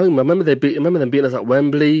them at home. I remember them beating us at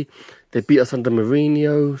Wembley. They beat us under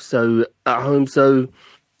Mourinho, so at home. So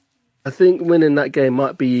I think winning that game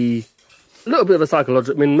might be a little bit of a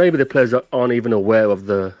psychological. I mean, maybe the players aren't even aware of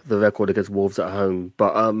the record against Wolves at home,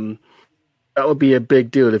 but that would be a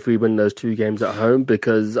big deal if we win those two games at home,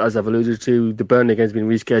 because, as I've alluded to, the Burnley game's been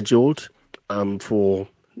rescheduled for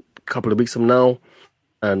a couple of weeks from now,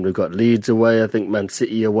 and we've got Leeds away, I think Man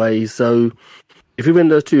City away. So if we win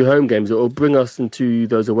those two home games, it will bring us into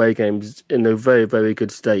those away games in a very, very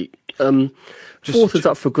good state. Fourth is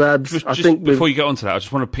up for grabs. I think before you get onto that, I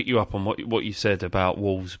just want to pick you up on what you said about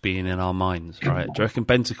Wolves being in our minds, right? Do you reckon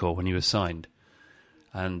Bentancur, when he was signed,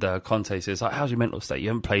 and Conte says, like, how's your mental state? You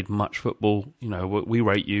haven't played much football. We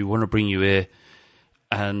rate you, want to bring you here.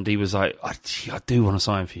 And he was like, I do want to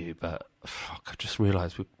sign for you, but fuck, I just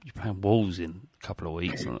realised you're playing Wolves in a couple of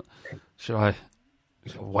weeks. Should I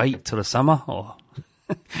wait till the summer? Or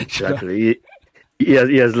exactly.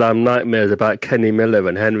 He has nightmares about Kenny Miller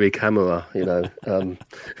and Henry Camara, all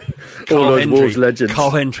those Wolves legends.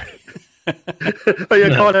 Carl Henry. Oh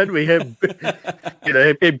yeah, Carl Henry, him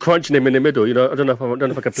crunching him in the middle. I don't know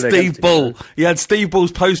if I can play Steve Bull. He had Steve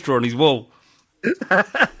Bull's poster on his wall.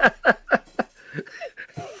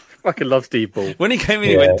 Fucking love Steve Bull. When he came in,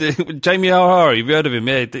 he went to Jamie O'Hara. Have you heard of him?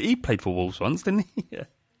 Yeah, he played for Wolves once, didn't he? Yeah.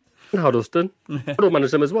 Huddleston. I don't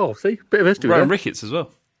manage them as well. See, bit of history. Ryan Ricketts as well.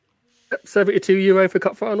 72 euro for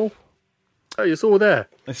cup final. Oh, it's all there.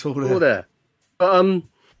 It's all there. But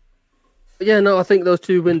I think those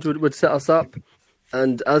 2 wins would set us up.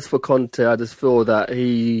 And as for Conte, I just feel that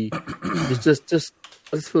he is just.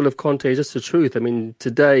 I just feel if Conte is just the truth. I mean,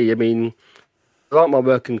 today, throughout my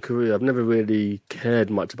working career, I've never really cared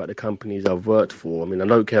much about the companies I've worked for. I mean, I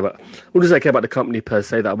don't care about. I wouldn't say I care about the company per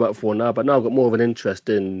se that I work for now, but now I've got more of an interest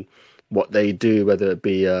in what they do, whether it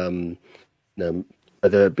be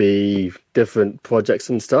different projects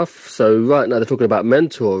and stuff. So right now they're talking about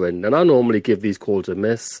mentoring, and I normally give these calls a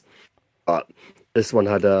miss, but this one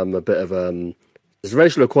had a bit of it's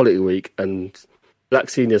Racial Equality Week, and black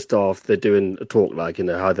senior staff, they're doing a talk like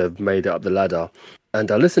how they've made it up the ladder,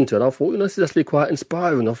 and I listened to it and I thought this is actually quite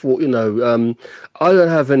inspiring. I thought I don't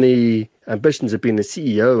have any ambitions of being a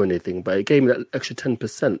CEO or anything, but it gave me that extra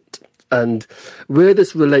 10%. And where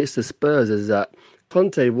this relates to Spurs is that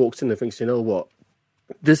Conte walks in and thinks, you know what,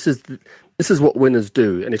 this is what winners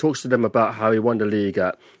do. And he talks to them about how he won the league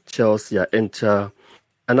at Chelsea, at Inter.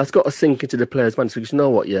 And that's got to sink into the players' minds. Because you know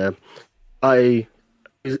what, he had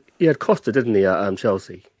Costa, didn't he, at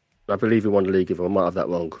Chelsea? I believe he won the league, if I might have that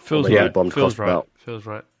wrong. Feels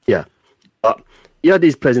right. Yeah. But he had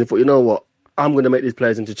these players and he thought, you know what, I'm going to make these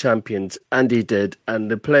players into champions. And he did.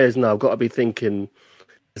 And the players now have got to be thinking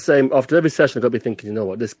the same. After every session, I've got to be thinking, you know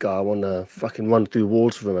what, this guy, I want to fucking run through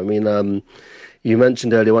walls for him. I mean, you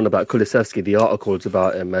mentioned earlier on about Kulusevski, the articles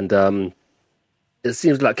about him, and it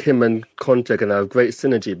seems like him and Conte are going to have great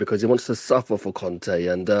synergy because he wants to suffer for Conte,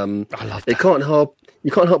 and I love that.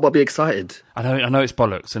 You can't help but be excited. I know it's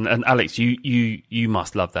bollocks, and Alex, you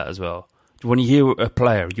must love that as well. When you hear a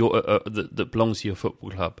player that belongs to your football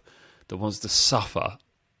club that wants to suffer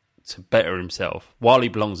to better himself while he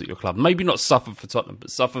belongs at your club, maybe not suffer for Tottenham, but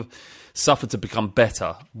suffer to become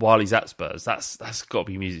better while he's at Spurs. That's got to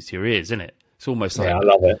be music to your ears, isn't it? It's almost like I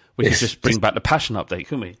love it. We could just bring back the passion update,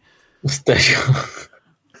 couldn't we?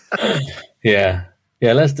 Yeah,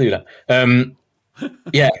 let's do that.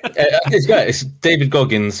 It's great. It's David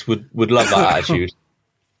Goggins would love that attitude.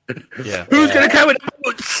 Yeah, who's going to carry the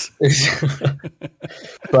boots?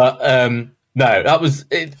 But no, that was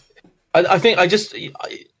it. I think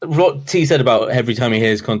what T said about every time he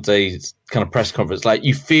hears Conte's kind of press conference, like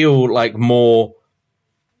you feel like more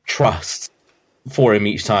trust for him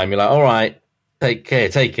each time. You're like, all right, take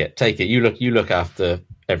it. You look after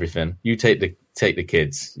everything. You take the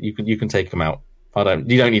kids. You can take them out.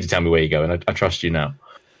 You don't need to tell me where you're going. I trust you now.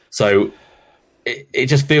 So it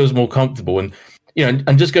just feels more comfortable. And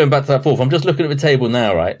and just going back to that fourth, I'm just looking at the table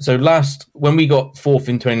now, right? So when we got fourth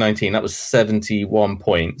in 2019, that was 71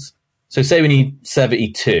 points. So say we need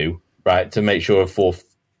 72, right, to make sure of fourth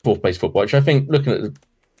place football, which I think looking at the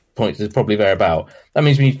points is probably thereabout. That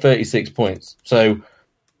means we need 36 points. So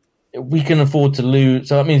we can afford to lose.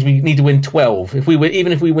 So that means we need to win 12.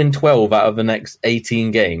 Even if we win 12 out of the next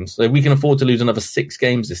 18 games, so we can afford to lose another 6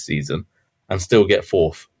 games this season and still get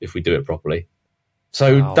fourth if we do it properly.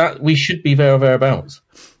 So that we should be there or thereabouts.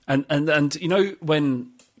 And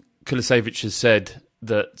when Kulusevich has said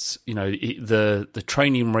that the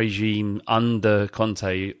training regime under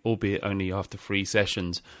Conte, albeit only after 3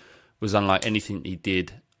 sessions, was unlike anything he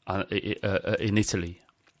did in Italy,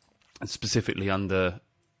 and specifically under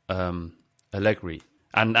Allegri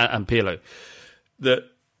and Pirlo.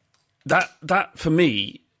 That for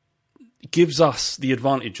me gives us the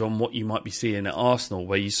advantage on what you might be seeing at Arsenal,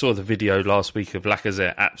 where you saw the video last week of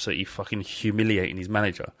Lacazette absolutely fucking humiliating his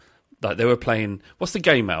manager. Like they were playing, what's the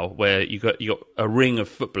game, Al, where you got a ring of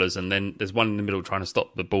footballers and then there's one in the middle trying to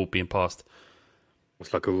stop the ball being passed.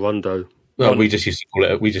 It's like a rondo. Well, we just used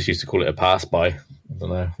to call it a pass by. I don't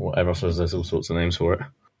know, whatever. So there's all sorts of names for it.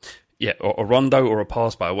 Yeah, or a rondo or a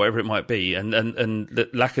pass by, whatever it might be. And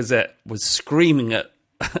Lacazette was screaming at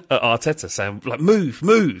Arteta, saying, like,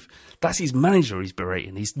 move. That's his manager he's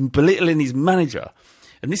berating. He's belittling his manager.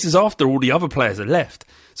 And this is after all the other players are left.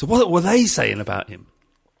 So what were they saying about him?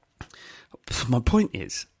 My point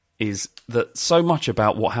is that so much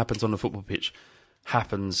about what happens on the football pitch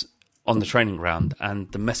happens on the training ground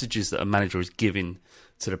and the messages that a manager is giving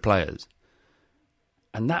to the players.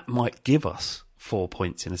 And that might give us 4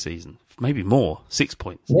 points in a season, maybe more, 6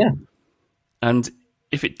 points. Yeah. And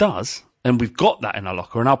if it does, and we've got that in our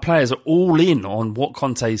locker, and our players are all in on what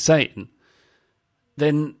Conte is saying,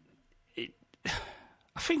 then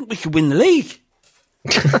I think we could win the league.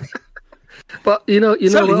 But you know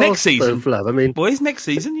Certainly what next else, season. Flav? I mean, Boys, next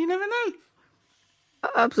season, you never know.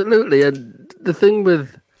 absolutely. And the thing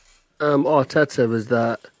with Arteta is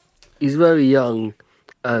that he's very young,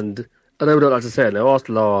 and I know we don't like to say it now,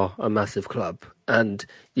 Arsenal are a massive club, and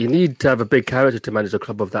you need to have a big character to manage a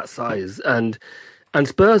club of that size. And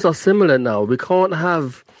Spurs are similar now. We can't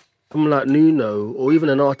have someone like Nuno or even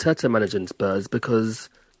an Arteta managing Spurs, because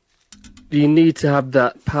you need to have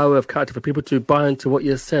that power of character for people to buy into what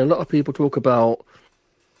you're saying. A lot of people talk about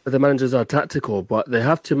the managers are tactical, but they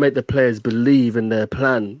have to make the players believe in their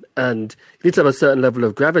plan, and you need to have a certain level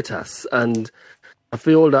of gravitas. And I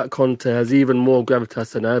feel that Conte has even more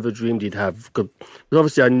gravitas than I ever dreamed he'd have.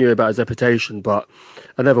 Obviously, I knew about his reputation, but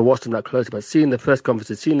I never watched him that closely. But seeing the press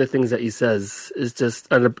conferences, seeing the things that he says is just...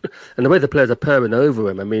 And the way the players are purring over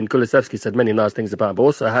him. I mean, Kulusevski said many nice things about him, but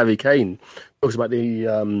also Harry Kane talks about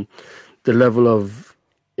the level of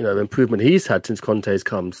improvement he's had since Conte's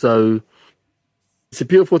come. So it's a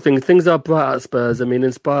beautiful thing. Things are bright at Spurs. I mean,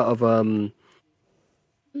 in spite of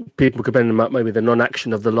people complaining about maybe the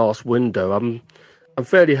non-action of the last window, I'm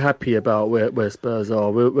fairly happy about where Spurs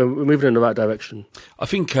are. We're moving in the right direction. I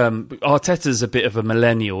think Arteta's a bit of a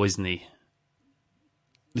millennial, isn't he?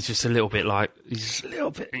 He's just a little bit like... He's just a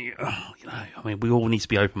little bit... I mean, we all need to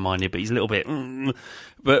be open-minded, but he's a little bit...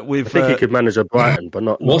 But with... I think he could manage a Brighton, but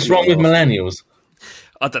not... What's wrong with millennials?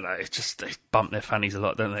 I don't know. It's just they bump their fannies a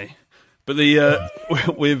lot, don't they? But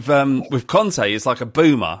with Conte, it's like a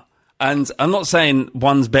boomer. And I'm not saying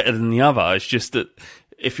one's better than the other. It's just that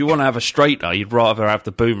if you want to have a straightener, you'd rather have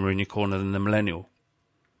the boomer in your corner than the millennial.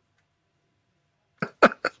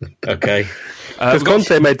 Okay. Because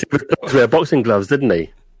Conte made 2 of his players wear boxing gloves, didn't he?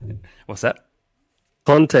 What's that?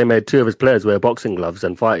 Conte made 2 of his players wear boxing gloves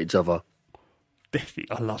and fight each other.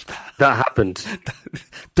 I love that. That happened.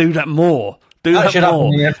 Do that more. Do That should that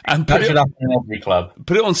more. happen in every club.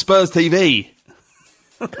 Put it on Spurs TV.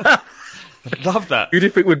 I love that. Who do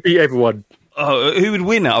you think would beat everyone? Oh, who would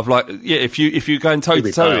win out of if you're going toe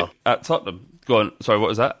to toe at Tottenham? Go on. Sorry, what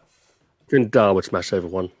was that? I think Dar would smash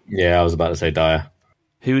everyone. Yeah, I was about to say Dyer.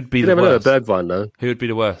 Who would be You the never know, worst? Bergwijn though. Who would be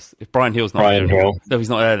the worst? If Brian Hill's not Brian there, Hill. no, he's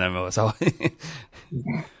not there no more. So,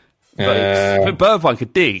 but Bergwijn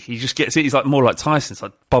could dig. He just gets it. He's like more like Tyson. It's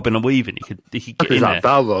like bobbing and weaving. He could get He's in like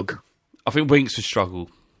there. Balrog. I think Winks would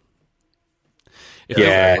struggle.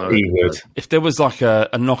 Yeah, he would. If there was like a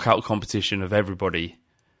knockout competition of everybody,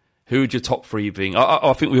 who would your top 3 be?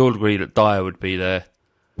 I think we all agree that Dyer would be there.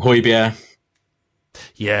 Højbjerg.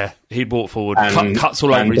 Yeah, he'd walk forward. And- Cuts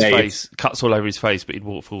all over and his Dave. face. Cuts all over his face, but he'd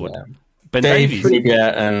walk forward. Yeah. Ben Dave, Davies.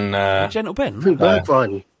 Højbjerg, and Gentle Ben. I think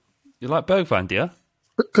Bergwijn. You like Bergwijn, do you?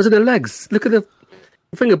 Because of the legs. Look at the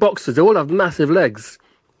thing of boxers. They all have massive legs.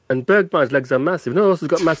 And Bergwijn's legs are massive. No one else has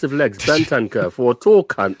got massive legs. Bentancur, for a tall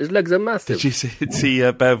cunt, his legs are massive. Did you see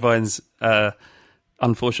Bergwijn's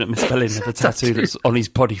unfortunate misspelling of the tattoo that's on his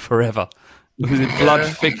body forever? It was in blood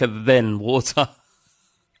thicker than water.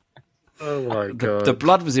 Oh my God. The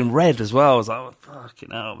blood was in red as well. I was like, oh,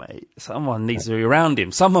 fucking hell, mate. Someone needs to be around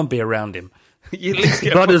him. Someone be around him. You at least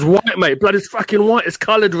get Blood is white, mate. Blood is fucking white. It's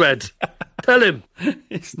coloured red. Tell him.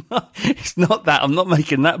 It's not that. I'm not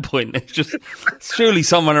making that point. It's just surely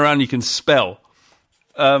someone around you can spell.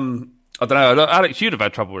 I don't know. Alex, you'd have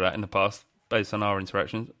had trouble with that in the past, based on our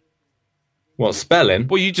interactions. what, spelling?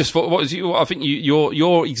 Well, you just thought. What was you? I think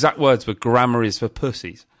your exact words were "grammar is for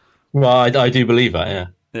pussies." Well, I do believe that, yeah.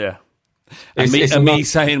 Yeah. It's Me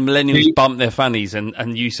saying millennials bump their fannies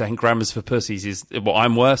and you saying grammar's for pussies is what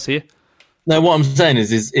I'm worse here. No, what I'm saying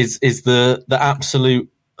is the absolute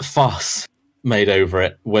fuss made over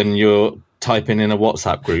it when you're typing in a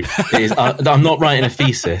WhatsApp group. It is, I'm not writing a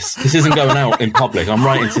thesis. This isn't going out in public. I'm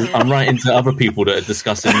writing to other people that are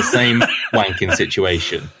discussing the same wanking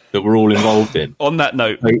situation that we're all involved in. On that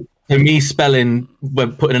note, so me spelling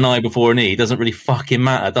when putting an I before an E doesn't really fucking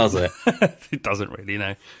matter, does it? it doesn't really,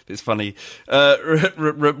 no. It's funny.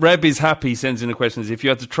 Reb is happy, sends in the questions. If you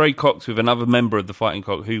had to trade cocks with another member of the Fighting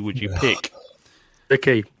Cock, who would you pick?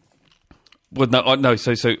 Ricky. Well, no.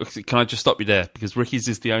 So can I just stop you there? Because Ricky's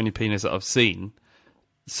is the only penis that I've seen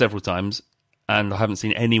several times, and I haven't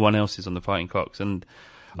seen anyone else's on the Fighting Cocks. And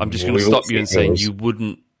I'm just going to stop you and saying you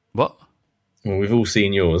wouldn't. What? Well, we've all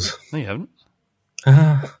seen yours. No, you haven't.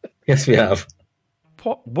 Yes, we have.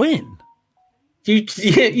 What? When?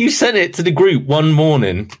 You sent it to the group one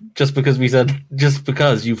morning just because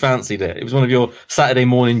you fancied it. It was one of your Saturday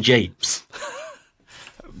morning japes.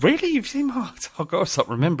 Really? You've seen? Oh, I've got to stop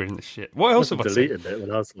remembering this shit. What else have I seen? deleted it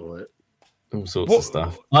when I saw it. all sorts of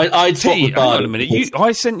stuff. I'd swap T, with hang on Bardi. a minute.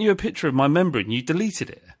 I sent you a picture of my member and you deleted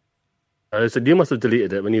it. I said you must have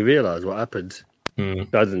deleted it when you realised what happened. I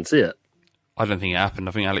didn't see it. I don't think it happened.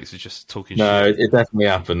 I think Alex was just talking No, shit. it definitely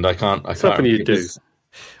happened. I can't. Something you do.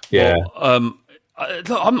 Yeah. Well,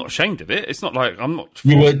 look, I'm not ashamed of it. It's not like I'm not.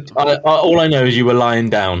 You were. All I know is you were lying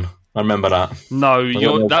down. I remember that.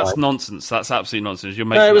 No, that's nonsense. That's absolute nonsense. You're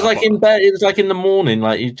making. No, it was like in bed. It was like in the morning.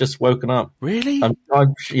 Like you'd just woken up. Really?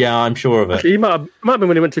 I'm sure of it. Actually, it might have been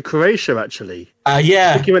when you went to Croatia. Actually,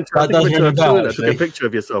 yeah. I think you went to a toilet, took a picture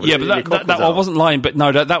of yourself. Yeah, but that I wasn't lying. But no,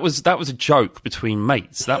 that was a joke between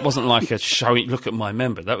mates. That wasn't like a showing. Look at my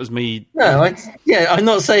member. That was me. No, I'm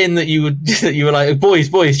not saying that you were like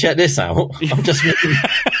boys, check this out. I'm just.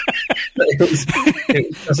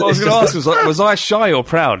 I was going to ask was I shy or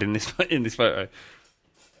proud in this photo?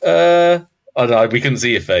 I don't know. We couldn't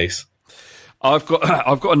see your face. I've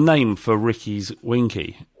got a name for Ricky's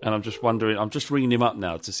Winky, and I'm just wondering. I'm just ringing him up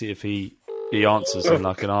now to see if he answers, and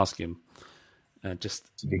I can ask him. Just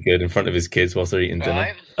to be good in front of his kids whilst they're eating dinner.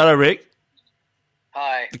 Right. Hello, Rick.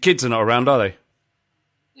 Hi. The kids are not around, are they?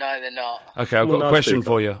 No, they're not. Okay, I've got a question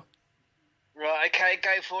for you. Right, okay,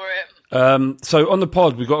 go for it. So on the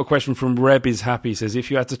pod, we've got a question from Reb is Happy. He says,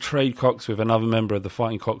 if you had to trade cocks with another member of the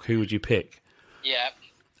Fighting Cock, who would you pick? Yeah.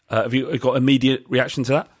 Have you got immediate reaction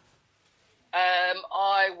to that?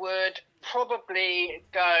 I would probably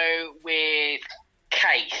go with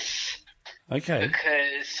Case. Okay.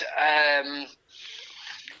 Because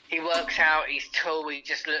he works out, he's tall, he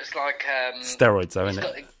just looks like... steroids, though, isn't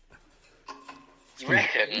it? You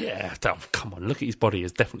reckon? Yeah, come on, look at his body.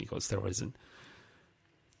 He's definitely got steroids in.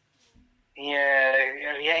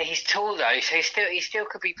 Yeah, he's tall though, so he still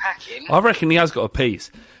could be packing. I reckon he has got a piece.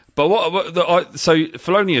 But so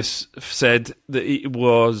Felonius said that it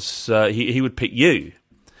was he would pick you,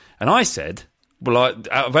 and I said, well, out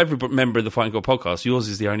of every member of the Fighting Cock podcast, yours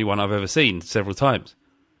is the only one I've ever seen several times.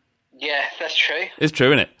 Yeah, that's true. It's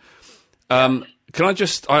true, isn't it? Can I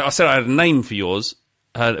just? I said I had a name for yours.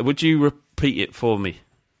 Would you repeat it for me?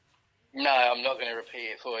 No, I'm not going to repeat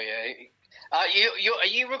it for you. Are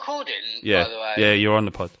you recording? Yeah, by the way? Yeah, you're on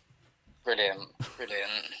the pod. Brilliant.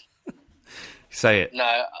 Say it. No,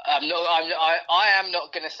 I'm not. I am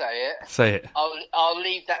not going to say it. Say it. I'll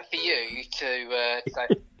leave that for you to say.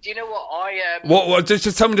 Do you know what What?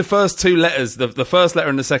 Just tell me the first two letters. The first letter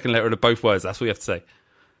and the second letter of both words. That's what you have to say.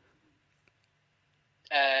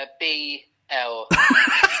 BL.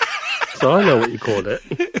 So I know what you called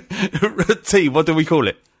it. T. What do we call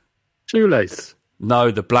it? Shoelace.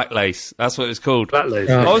 No, the black lace. That's what it's called. Black lace.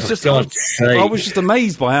 Oh, I was just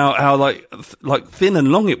amazed by how like thin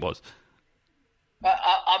and long it was.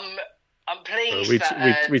 I'm pleased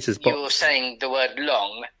that you're saying the word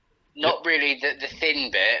long, not really the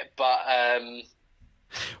thin bit, but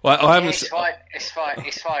well, I haven't. It's fine.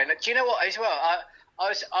 Do you know what? As well,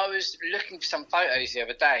 I was looking for some photos the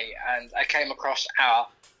other day, and I came across I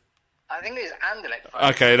think it was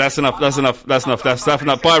Anderlecht. Okay, that's enough. That's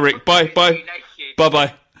enough. Bye, Rick. Bye.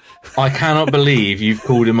 I cannot believe you've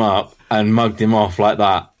called him up and mugged him off like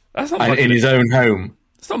that. That's not in his own home.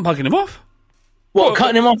 It's not mugging him off. What,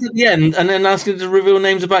 cutting him off at the end and then asking to reveal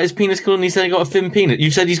names about his penis colour and he said he got a thin penis?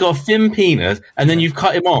 You've said he's got a thin penis and then you've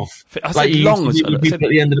cut him off. I said long as well. At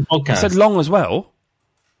the end of the podcast. I said long as well.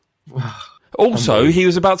 Also, he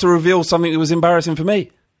was about to reveal something that was embarrassing for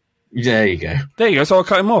me. There you go. So I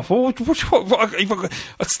cut him off. What,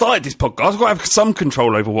 I started this podcast. I've got to have some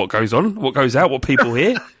control over what goes on, what goes out, what people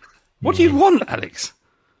hear. What do you want, Alex?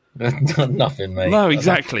 Nothing, mate. No,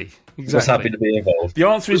 exactly. Just happy to be involved. The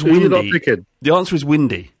answer is windy. The answer is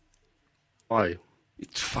windy. Why?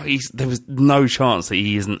 There was no chance that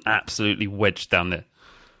he isn't absolutely wedged down there.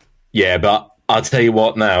 Yeah, but I'll tell you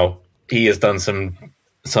what now. He has done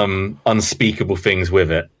some unspeakable things with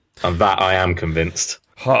it. And that I am convinced.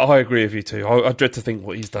 I agree with you too. I dread to think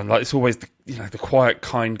what he's done. Like, it's always the quiet,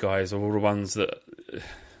 kind guys are all the ones that...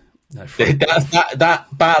 that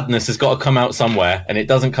badness has got to come out somewhere, and it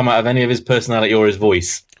doesn't come out of any of his personality or his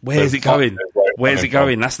voice. Where's it going? Where's it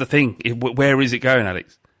going? That's the thing. Where is it going,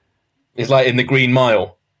 Alex? It's like in the Green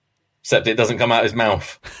Mile, except it doesn't come out of his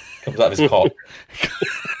mouth. It comes out of his cock.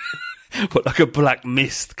 But like a black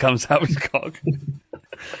mist comes out of his cock.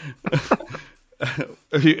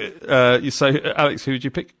 So, Alex, who would you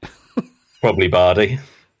pick? Probably Bardi.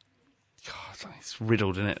 God, it's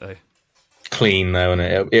riddled, isn't it, though? Clean, though, isn't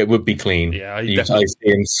it? It would be clean. Yeah, I see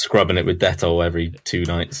him scrubbing it with Dettol every 2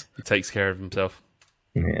 nights. He takes care of himself.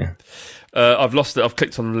 Yeah. I've lost it. I've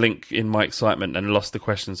clicked on the link in my excitement and lost the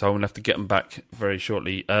question, so I'm going to have to get them back very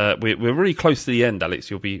shortly. We're really close to the end, Alex.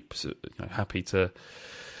 You'll be happy to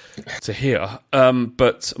hear.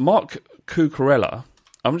 But Mark Cucurella,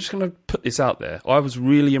 I'm just going to put this out there. I was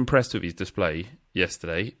really impressed with his display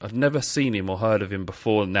yesterday. I've never seen him or heard of him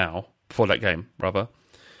before that game, rather.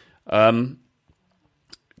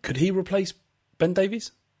 Could he replace Ben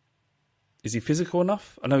Davies? Is he physical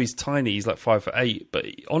enough? I know he's tiny, he's like 5'8", but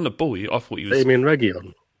on the ball, I thought he was... You mean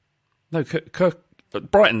Reguilon? No,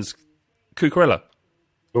 Brighton's Cucurella.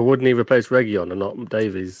 Well, wouldn't he replace Reguilon and not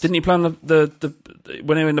Davies? Didn't he play on the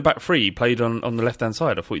when they were in the back three, he played on the left-hand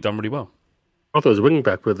side? I thought he'd done really well. I thought it was a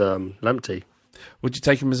wing-back with Lamptey. Would you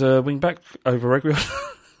take him as a wing-back over Reguilon?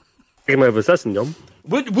 Take him over Sessegnon.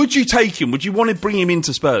 Would you take him? Would you want to bring him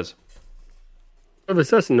into Spurs? Over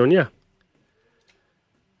Sessegnon, yeah.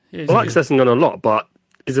 Yeah, I like Sessegnon a lot, but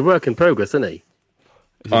he's a work in progress, isn't he?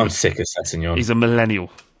 I'm sick of Sessegnon. He's a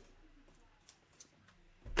millennial.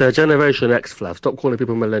 They're Generation X, Flav. Stop calling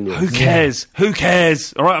people millennials. Who cares? Who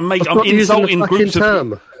cares? All right, I'm insulting groups of...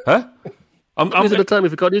 term. Huh? I'm using the term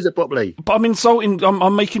if you can't use it properly. But I'm insulting...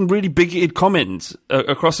 I'm making really bigoted comments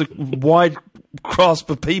across a wide grasp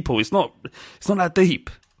of people. It's not that deep.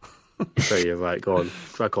 So you're right. Go on.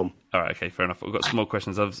 Crack on. All right, okay, fair enough. We've got some more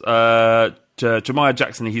questions. Jemiah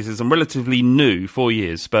Jackson, he says, I'm relatively new, 4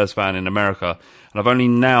 years, Spurs fan in America, and I've only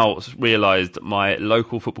now realised that my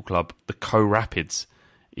local football club, the Co-Rapids,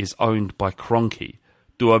 is owned by Kroenke.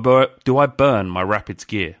 Do I burn my Rapids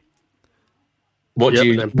gear? I want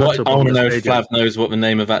to know if Flav knows what the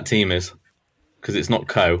name of that team is, because it's not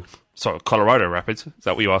Co. Sorry, Colorado Rapids. Is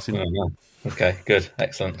that what you're asking? Oh, no. Okay, good,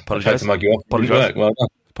 excellent. Apologise. I tried to mug you off. Apologise. Well done.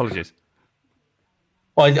 Apologies.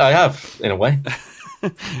 Well, I have, in a way.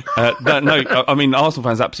 No, I mean, Arsenal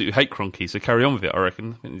fans absolutely hate Kroenke, so carry on with it, I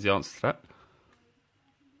reckon. I think is the answer to that.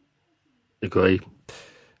 Agree.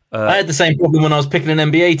 I had the same problem when I was picking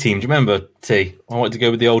an NBA team. Do you remember, T? I wanted to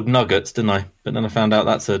go with the old Nuggets, didn't I? But then I found out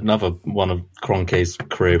that's another one of Kroenke's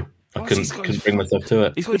crew. I couldn't bring myself to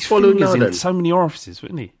it. He's got his fingers in so many orifices,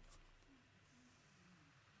 wouldn't he?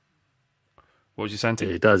 What was you saying, T?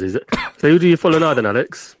 Yeah, he does. Is it? So who do you follow now then,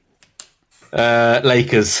 Alex?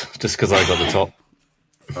 Lakers, just because I got the top.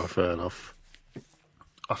 Oh, fair enough.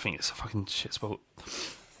 I think it's a fucking shit sport.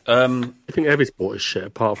 I think every sport is shit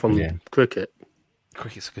apart from cricket.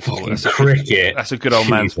 Cricket's a good sport. That's a good old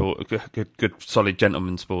man sport. A good solid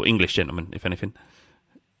gentleman sport. English gentleman, if anything.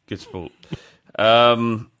 Good sport.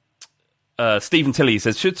 Stephen Tilley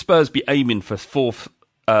says, should Spurs be aiming for fourth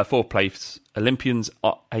place? Olympians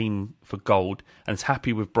aim for gold and is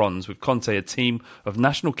happy with bronze. With Conte, a team of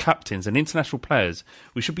national captains and international players,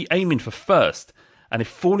 we should be aiming for first. And if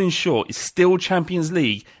falling short is still Champions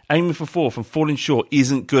League, aiming for fourth and falling short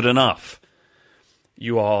isn't good enough.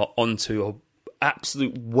 You are onto an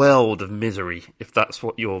absolute world of misery if that's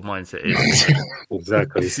what your mindset is.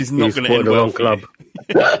 Exactly. This is not going to end well for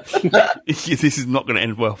you. This is not going to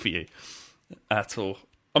end well for you at all.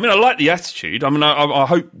 I mean, I like the attitude. I mean, I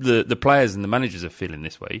hope the players and the managers are feeling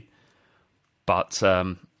this way. But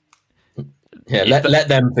let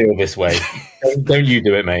them feel this way. Don't you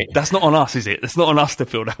do it, mate? That's not on us, is it? That's not on us to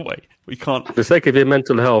feel that way. We can't. For the sake of your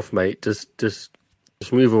mental health, mate, just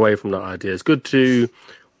move away from that idea. It's good to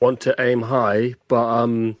want to aim high, but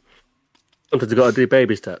sometimes you've got to do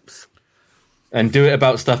baby steps. And do it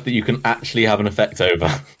about stuff that you can actually have an effect over.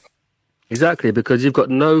 Exactly, because you've got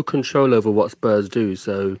no control over what Spurs do.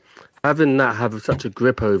 So having that have such a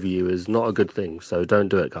grip over you is not a good thing. So don't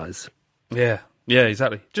do it, guys. Yeah,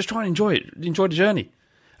 exactly. Just try and enjoy it. Enjoy the journey.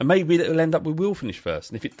 And maybe it'll end up we will finish first.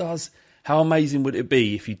 And if it does, how amazing would it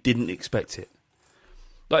be if you didn't expect it?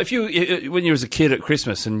 Like when you was a kid at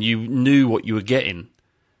Christmas and you knew what you were getting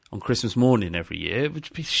on Christmas morning every year, it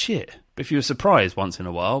would be shit. But if you were surprised once in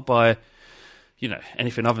a while by,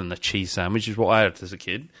 anything other than a cheese sandwich, which is what I had as a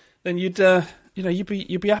kid, then you'd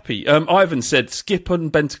be happy. Ivan said Skip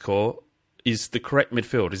and Bentancur is the correct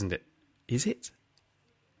midfield, isn't it? Is it?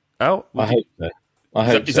 Al? I hope so.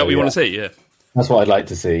 Is that what you want to see? Yeah. That's what I'd like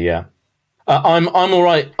to see. Yeah. I'm all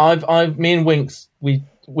right. Me and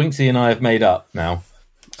Winksy and I have made up now,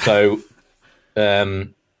 so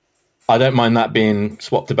I don't mind that being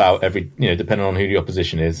swapped about depending on who the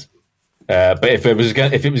opposition is. But if it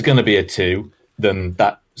was going to be a 2, then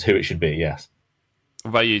that's who it should be. Yes. What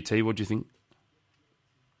about you, T? What do you think?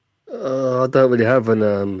 I don't really have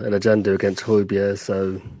an agenda against Højbjerg,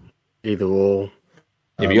 so either or.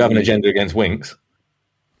 Yeah, but you have an agenda against Winks.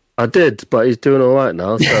 I did, but he's doing all right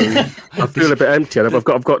now, so I feel a bit empty. I've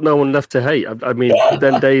got no one left to hate. I mean,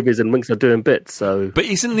 Ben Davies and Winks are doing bits. So, but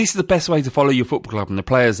isn't this the best way to follow your football club and the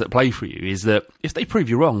players that play for you? Is that if they prove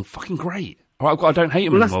you wrong, fucking great. All right, I don't hate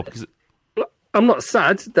them anymore because I'm not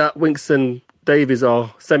sad that Winks and Davies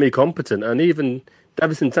are semi-competent, and even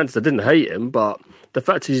ever since I didn't hate him, but the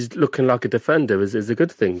fact he's looking like a defender is a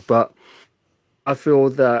good thing. But I feel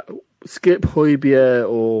that Skip, Højbjerg,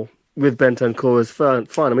 or with Bentancur is fine.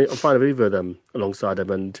 I mean, I'm fine with either of them alongside him,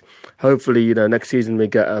 and hopefully, next season we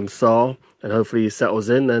get Sarr, and hopefully he settles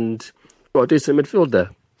in and got a decent midfield there.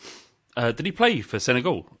 Did he play for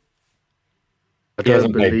Senegal? I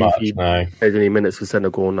don't believe he played any minutes for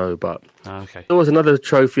Senegal, no. But there was another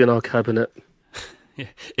trophy in our cabinet. Yeah.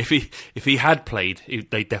 If he had played,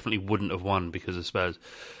 they definitely wouldn't have won because of Spurs.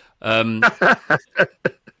 Dan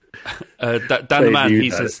the Man, he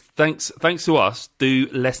says, thanks to us, do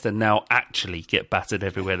Leicester now actually get battered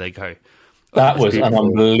everywhere they go? That was an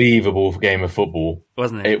unbelievable game of football,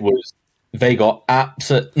 wasn't it? It was. They got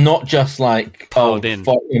absolute, not just like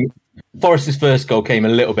Forest's first goal came a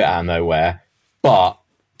little bit out of nowhere, but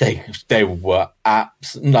they were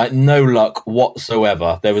like no luck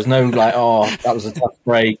whatsoever. There was no like, that was a tough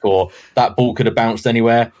break, or that ball could have bounced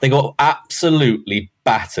anywhere. They got absolutely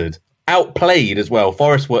battered, outplayed as well.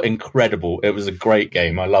 Forest were incredible. It was a great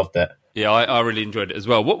game. I loved it. Yeah, I really enjoyed it as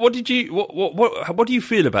well. What do you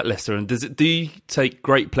feel about Leicester, and do you take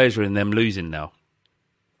great pleasure in them losing now?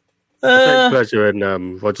 I take pleasure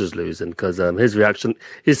in Rodgers losing because his reaction,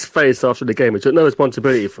 his face after the game, he took no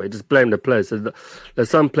responsibility for it. He just blamed the players. So there's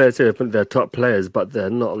some players here who think they're top players, but they're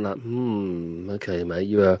not. I'm like, okay, mate,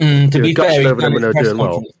 to be fair, over them when they're doing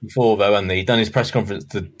well. Before though, and he'd done his press conference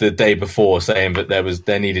the day before, saying that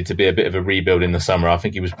there needed to be a bit of a rebuild in the summer. I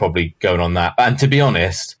think he was probably going on that. And to be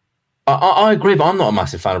honest, I agree. I'm not a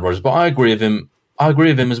massive fan of Rodgers, but I agree with him.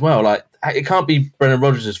 As well. Like, it can't be Brendan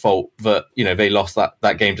Rodgers' fault that they lost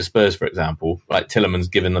that game to Spurs, for example. Like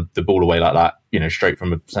Tielemans giving the ball away like that, straight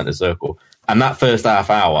from a centre circle. And that first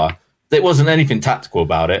half hour, there wasn't anything tactical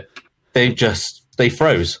about it. They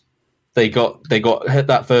froze. They got hit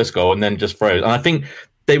that first goal and then just froze. And I think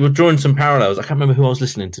they were drawing some parallels. I can't remember who I was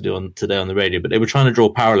listening to today on the radio, but they were trying to draw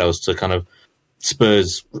parallels to kind of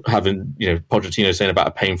Spurs having, Pochettino saying about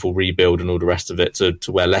a painful rebuild and all the rest of it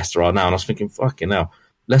to where Leicester are now. And I was thinking, fucking hell,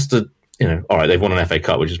 Leicester, all right, they've won an FA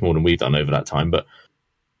Cup, which is more than we've done over that time. But,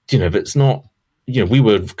 if it's not, we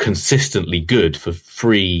were consistently good for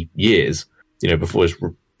 3 years, before this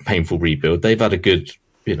painful rebuild. They've had a good,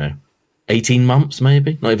 18 months,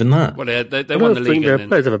 maybe, not even that. Well, they I won the don't league. think their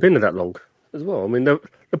players ever been there that long as well. I mean, they've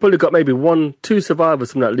probably got maybe 1-2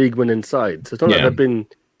 survivors from that league-winning side. So it's not like they've been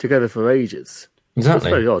together for ages. Exactly.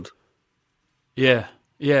 That's very odd. Yeah,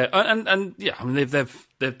 and yeah. I mean,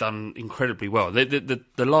 they've done incredibly well. The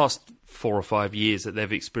last 4 or 5 years that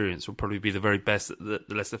they've experienced will probably be the very best that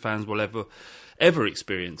the Leicester fans will ever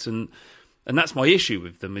experience. And that's my issue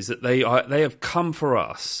with them, is that they have come for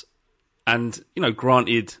us. And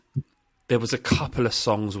granted, there was a couple of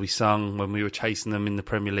songs we sung when we were chasing them in the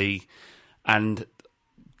Premier League, and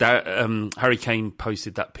Harry Kane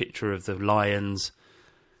posted that picture of the Lions.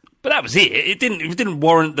 But that was it. It didn't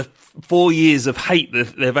warrant the 4 years of hate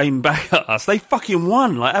that they've aimed back at us. They fucking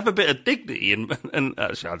won. Like, have a bit of dignity. And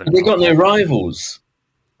actually, I don't know. They got no rivals.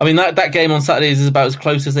 I mean, that game on Saturdays is about as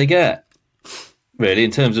close as they get, really,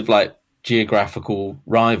 in terms of like geographical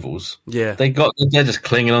rivals. Yeah, they're just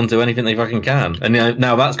clinging on to anything they fucking can, and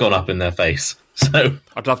now that's gone up in their face. So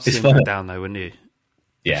I'd love to see them go down, though, wouldn't you?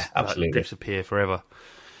 Yeah, absolutely. Like, disappear forever.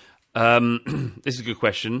 This is a good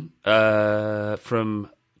question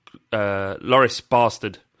from. Loris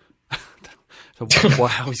Bastard.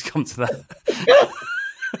 How he's come to that.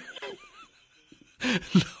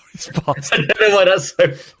 Loris Bastard. I don't know why that's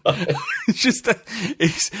so funny.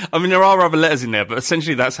 I mean, there are other letters in there, but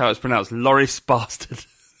essentially that's how it's pronounced. Loris Bastard.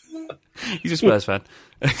 He's a Spurs fan.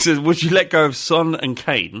 He says, would you let go of Son and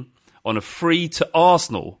Kane on a free to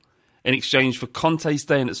Arsenal in exchange for Conte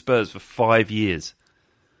staying at Spurs for 5 years?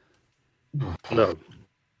 No.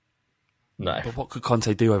 But what could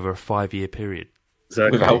Conte do over a 5-year period?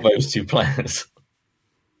 Exactly. Without those two players.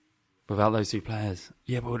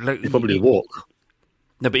 Yeah, but look, he'd probably walk.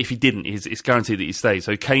 No, but if he didn't, it's guaranteed that he stays.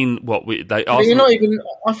 So Kane, you're not even.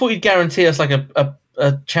 I thought he'd guarantee us like a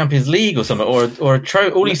Champions League or something, or a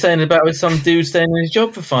trophy. All he's saying about is some dude staying in his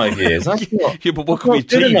job for 5 years. That's not. Yeah, but what could we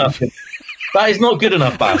achieve? That is not good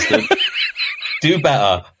enough, bastard. Do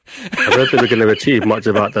better. I don't think we're going to achieve much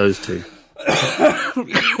about those two.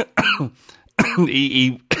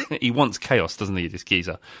 He wants chaos, doesn't he, this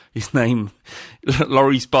geezer? His name,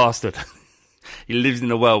 Loris Bastard. He lives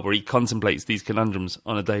in a world where he contemplates these conundrums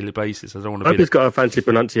on a daily basis. I don't want to. I hope he's got a fancy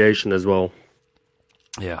pronunciation as well.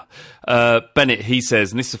 Yeah. Bennett, he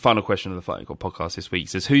says, and this is the final question of the Fighting Cock podcast this week, he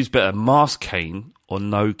says, who's better, Mask Kane or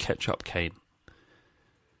no ketchup Kane?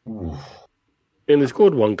 And he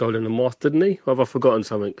scored one goal in the Mask, didn't he? Or have I forgotten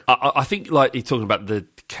something? I think like he's talking about the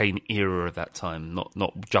Kane era of that time, not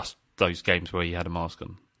just those games where he had a mask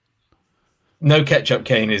on. No Ketchup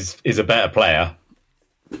Kane is a better player,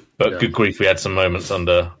 but good grief, we had some moments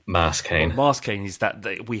under Mask Kane. Well, Mask Kane is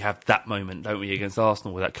that we have that moment, don't we, against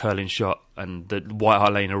Arsenal with that curling shot, and the White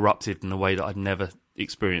Hart Lane erupted in a way that I'd never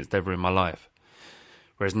experienced ever in my life.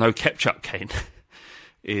 Whereas No Ketchup Kane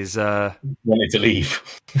is wanted to leave.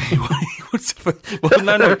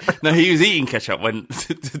 No, he was eating ketchup when.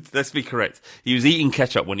 Let's be correct. He was eating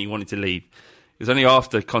ketchup when he wanted to leave. It was only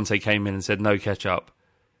after Conte came in and said no ketchup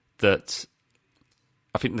that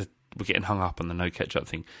I think that we're getting hung up on the no ketchup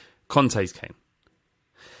thing. Conte's Kane.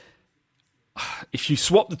 If you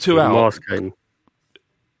swap the two out, Mask Kane.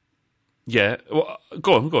 Yeah, well,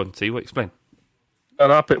 go on, T. Explain.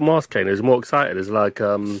 And I picked Mask Kane. It's more excited. It's like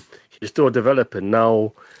he's still developing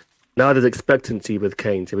now. Now there's expectancy with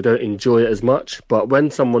Kane, so we don't enjoy it as much. But when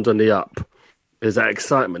someone's on the up, there's that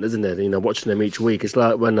excitement, isn't it? You know, watching them each week. It's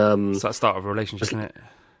like when it's that start of a relationship, isn't it?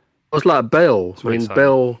 It's like Bale. I mean,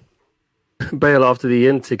 Bale after the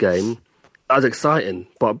Inter game, that was exciting.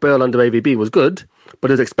 But Bale under AVB was good, but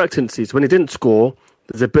there's expectancy. So when he didn't score,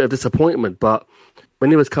 there's a bit of disappointment. But when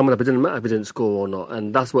he was coming up, it didn't matter if he didn't score or not.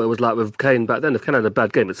 And that's what it was like with Kane back then. If Kane had a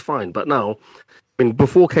bad game, it's fine. But now, I mean,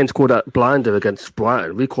 before Kane scored that blinder against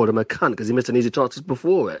Brighton, we called him a cunt because he missed an easy chances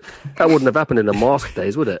before it. That wouldn't have happened in the Mask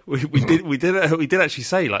days, would it? We did actually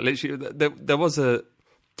say, like, literally, there was a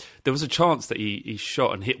chance that he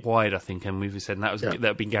shot and hit wide, I think, and we said that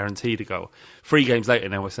had been guaranteed a goal. 3 games later,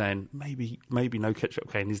 now we're saying maybe No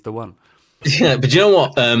Ketchup Kane is the one. Yeah, but you know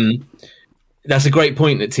what? That's a great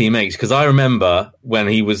point that T makes, because I remember when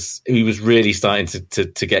he was really starting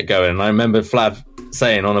to get going, and I remember Flav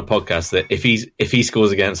saying on a podcast that if he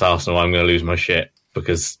scores against Arsenal, I'm going to lose my shit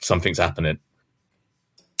because something's happening.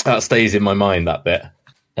 That stays in my mind, that bit,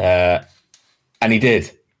 and he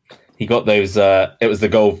did. He got those. It was the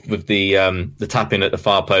goal with the tap in at the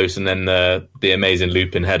far post, and then the amazing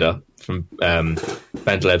looping header from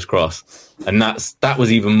Bentaleb's cross. And that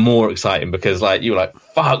was even more exciting because, like, you were like,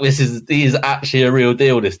 "Fuck, he is actually a real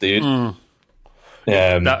deal, this dude."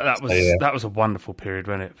 That was a wonderful period,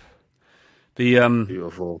 wasn't it?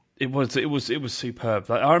 Beautiful. It was superb.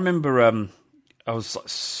 Like, I remember, I was like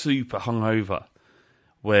super hungover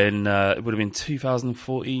when it would have been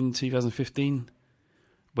 2014, 2015,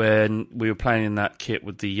 when we were playing in that kit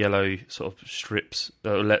with the yellow sort of strips,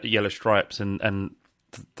 yellow stripes, and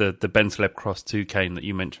the Bentaleb cross to Kane that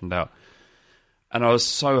you mentioned out. And I was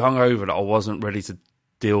so hungover that I wasn't ready to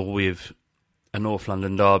deal with a North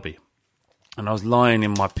London derby. And I was lying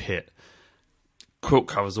in my pit, quilt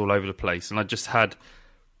covers all over the place, and I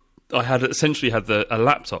essentially had a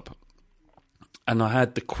laptop, and I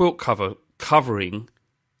had the quilt cover covering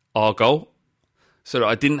our goal, so that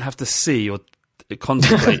I didn't have to see or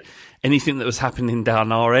contemplate anything that was happening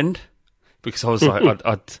down our end, because I was like,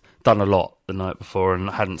 I'd done a lot the night before and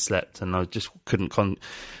I hadn't slept, and I just couldn't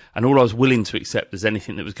and all I was willing to accept was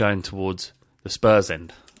anything that was going towards the Spurs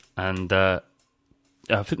end. And I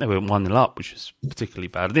think they went 1-0 up, which was particularly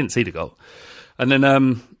bad. I didn't see the goal. And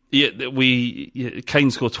then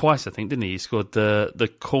Kane scored twice, I think, didn't he? He scored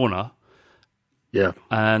the corner. Yeah.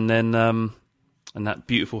 And then and that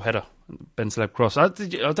beautiful header, Bentaleb cross. I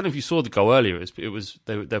don't know if you saw the goal earlier. It was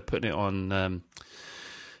they're putting it on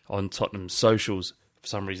Tottenham's socials for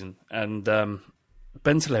some reason. And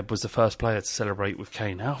Bentaleb was the first player to celebrate with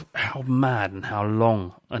Kane. How mad and how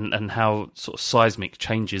long and how sort of seismic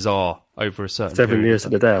changes are over a certain 7 years to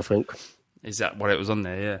the day, I think. Is that what it was on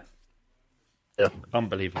there? Yeah.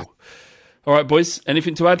 Unbelievable. All right, boys.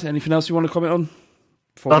 Anything to add? Anything else you want to comment on?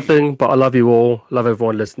 Nothing, but I love you all. Love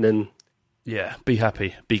everyone listening. Yeah, be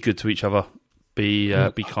happy. Be good to each other. Be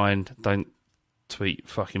kind. Don't tweet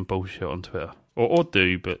fucking bullshit on Twitter. Or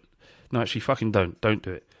do, but no, actually fucking don't. Don't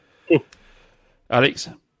do it. Alex?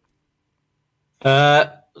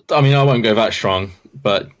 I mean, I won't go that strong,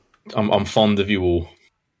 but I'm fond of you all.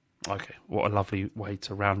 Okay, what a lovely way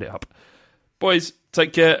to round it up. Boys,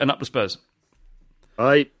 take care and up the Spurs.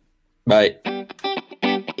 Bye. Bye.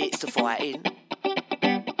 It's the fighting.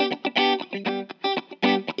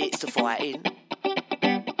 It's the fighting.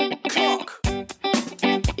 Clock.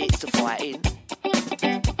 It's the fighting.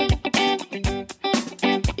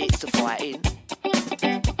 It's the fighting.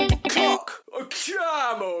 Clock.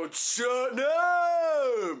 Come on,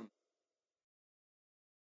 Tottenham!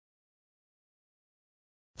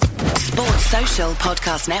 Sports Social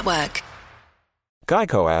Podcast Network.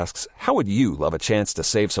 Geico asks, how would you love a chance to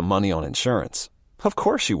save some money on insurance? Of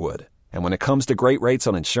course you would. And when it comes to great rates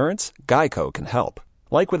on insurance, Geico can help.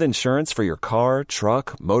 Like with insurance for your car,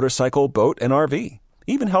 truck, motorcycle, boat, and RV.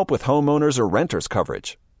 Even help with homeowners or renters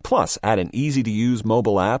coverage. Plus, add an easy-to-use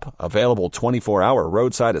mobile app, available 24-hour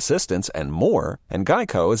roadside assistance, and more, and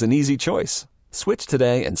Geico is an easy choice. Switch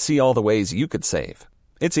today and see all the ways you could save.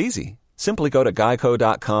 It's easy. Simply go to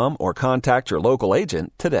geico.com or contact your local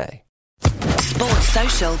agent today. Sports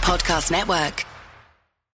Social Podcast Network.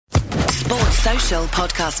 Sports Social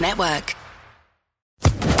Podcast Network.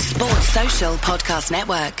 Sports Social Podcast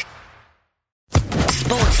Network.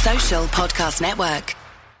 Sports Social Podcast Network.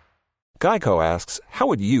 Geico asks, how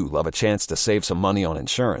would you love a chance to save some money on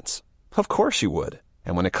insurance? Of course you would.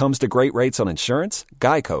 And when it comes to great rates on insurance,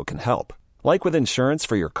 Geico can help. Like with insurance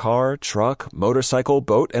for your car, truck, motorcycle,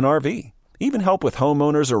 boat, and RV. Even help with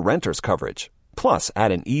homeowners or renters coverage. Plus,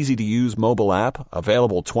 add an easy-to-use mobile app,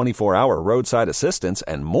 available 24-hour roadside assistance,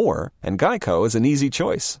 and more, and Geico is an easy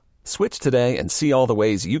choice. Switch today and see all the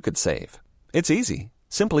ways you could save. It's easy.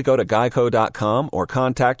 Simply go to geico.com or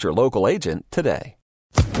contact your local agent today.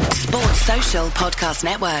 Sports Social Podcast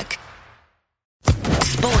Network.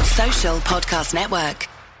 Sports Social Podcast Network.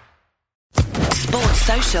 Sports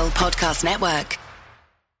Social Podcast Network.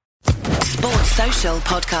 Sports Social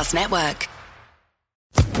Podcast Network.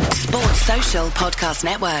 Sports Social Podcast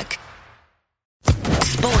Network.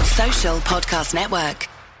 Sports Social Podcast Network.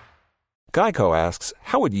 Geico asks,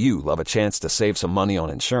 how would you love a chance to save some money on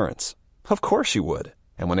insurance? Of course you would.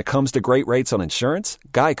 And when it comes to great rates on insurance,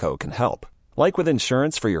 Geico can help. Like with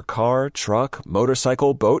insurance for your car, truck,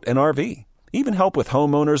 motorcycle, boat, and RV. Even help with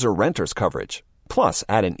homeowners or renters coverage. Plus,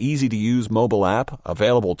 add an easy-to-use mobile app,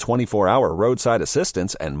 available 24-hour roadside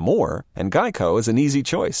assistance, and more, and Geico is an easy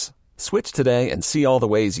choice. Switch today and see all the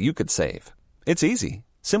ways you could save. It's easy.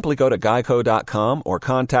 Simply go to geico.com or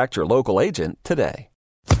contact your local agent today.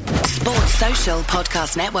 Sports Social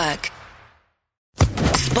Podcast Network.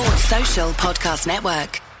 Sports Social Podcast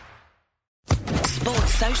Network.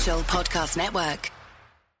 Sports Social Podcast Network.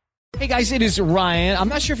 Hey guys, it is Ryan. I'm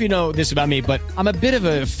not sure if you know this about me, but I'm a bit of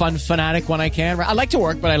a fun fanatic when I can. I like to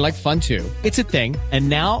work, but I like fun too. It's a thing. And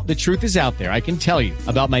now the truth is out there. I can tell you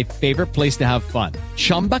about my favorite place to have fun.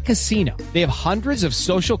 Chumba Casino. They have hundreds of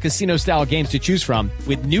social casino style games to choose from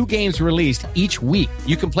with new games released each week.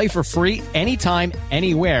 You can play for free anytime,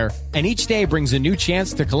 anywhere. And each day brings a new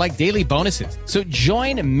chance to collect daily bonuses. So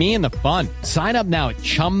join me in the fun. Sign up now at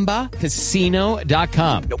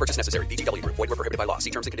ChumbaCasino.com. No purchase necessary. VGW Group. Void where prohibited by law.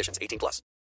 See terms and conditions. 18+.